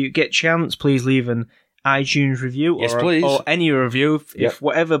week. If you get a chance, please leave an iTunes review or any review. If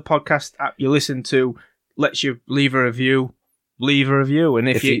whatever podcast app you listen to lets you leave a review, leave a review. And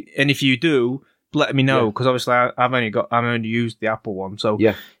if you do, let me know because obviously I've only used the Apple one. So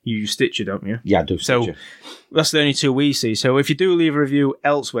you use Stitcher, don't you? Yeah, I do. Stitcher. So that's the only two we see. So if you do leave a review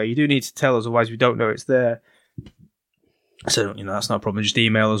elsewhere, you do need to tell us, otherwise we don't know it's there. So, that's not a problem. Just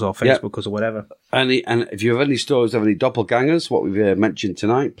email us or Facebook us or whatever. And if you have any stories of any doppelgangers, what we've mentioned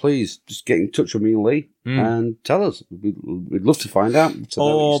tonight, please just get in touch with me and Lee and tell us. We'd love to find out.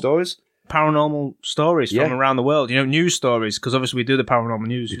 Or stories. Paranormal stories from around the world. News stories, because obviously we do the paranormal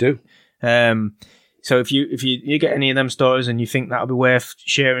news. We do. So if you get any of them stories and you think that'll be worth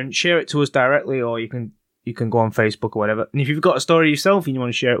sharing, share it to us directly, or you can go on Facebook or whatever. And if you've got a story yourself and you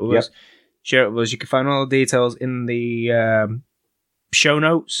want to share it with us, share it with us. You can find all the details in the show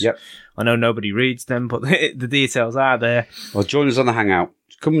notes. Yep. I know nobody reads them, but the details are there. Well, join us on the Hangout.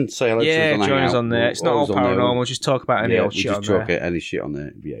 Come and say hello to us on the Hangout. Yeah, join us on there. It's not all paranormal. We'll just talk about any old shit on there. Just talk any shit on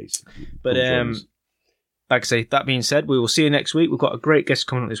there. Yes. But like I say, that being said, we will see you next week. We've got a great guest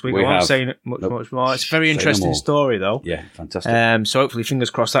coming up this week. We won't say much more. It's a very interesting story, though. Yeah, fantastic. So hopefully,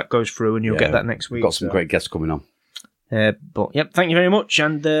 fingers crossed, that goes through and you'll get that next week. We've got some great guests coming on. But thank you very much,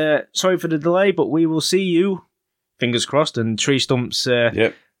 and sorry for the delay, but we will see you, fingers crossed, and tree stumps.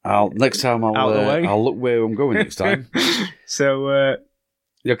 Next time I'll look where I'm going next time. So,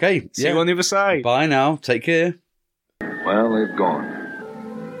 okay, see you on the other side. Bye now. Take care. Well, they've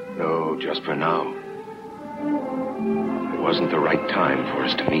gone. No, just for now. It wasn't the right time for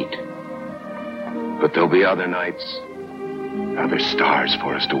us to meet. But there'll be other nights, other stars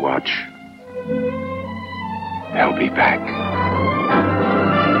for us to watch. They'll be back.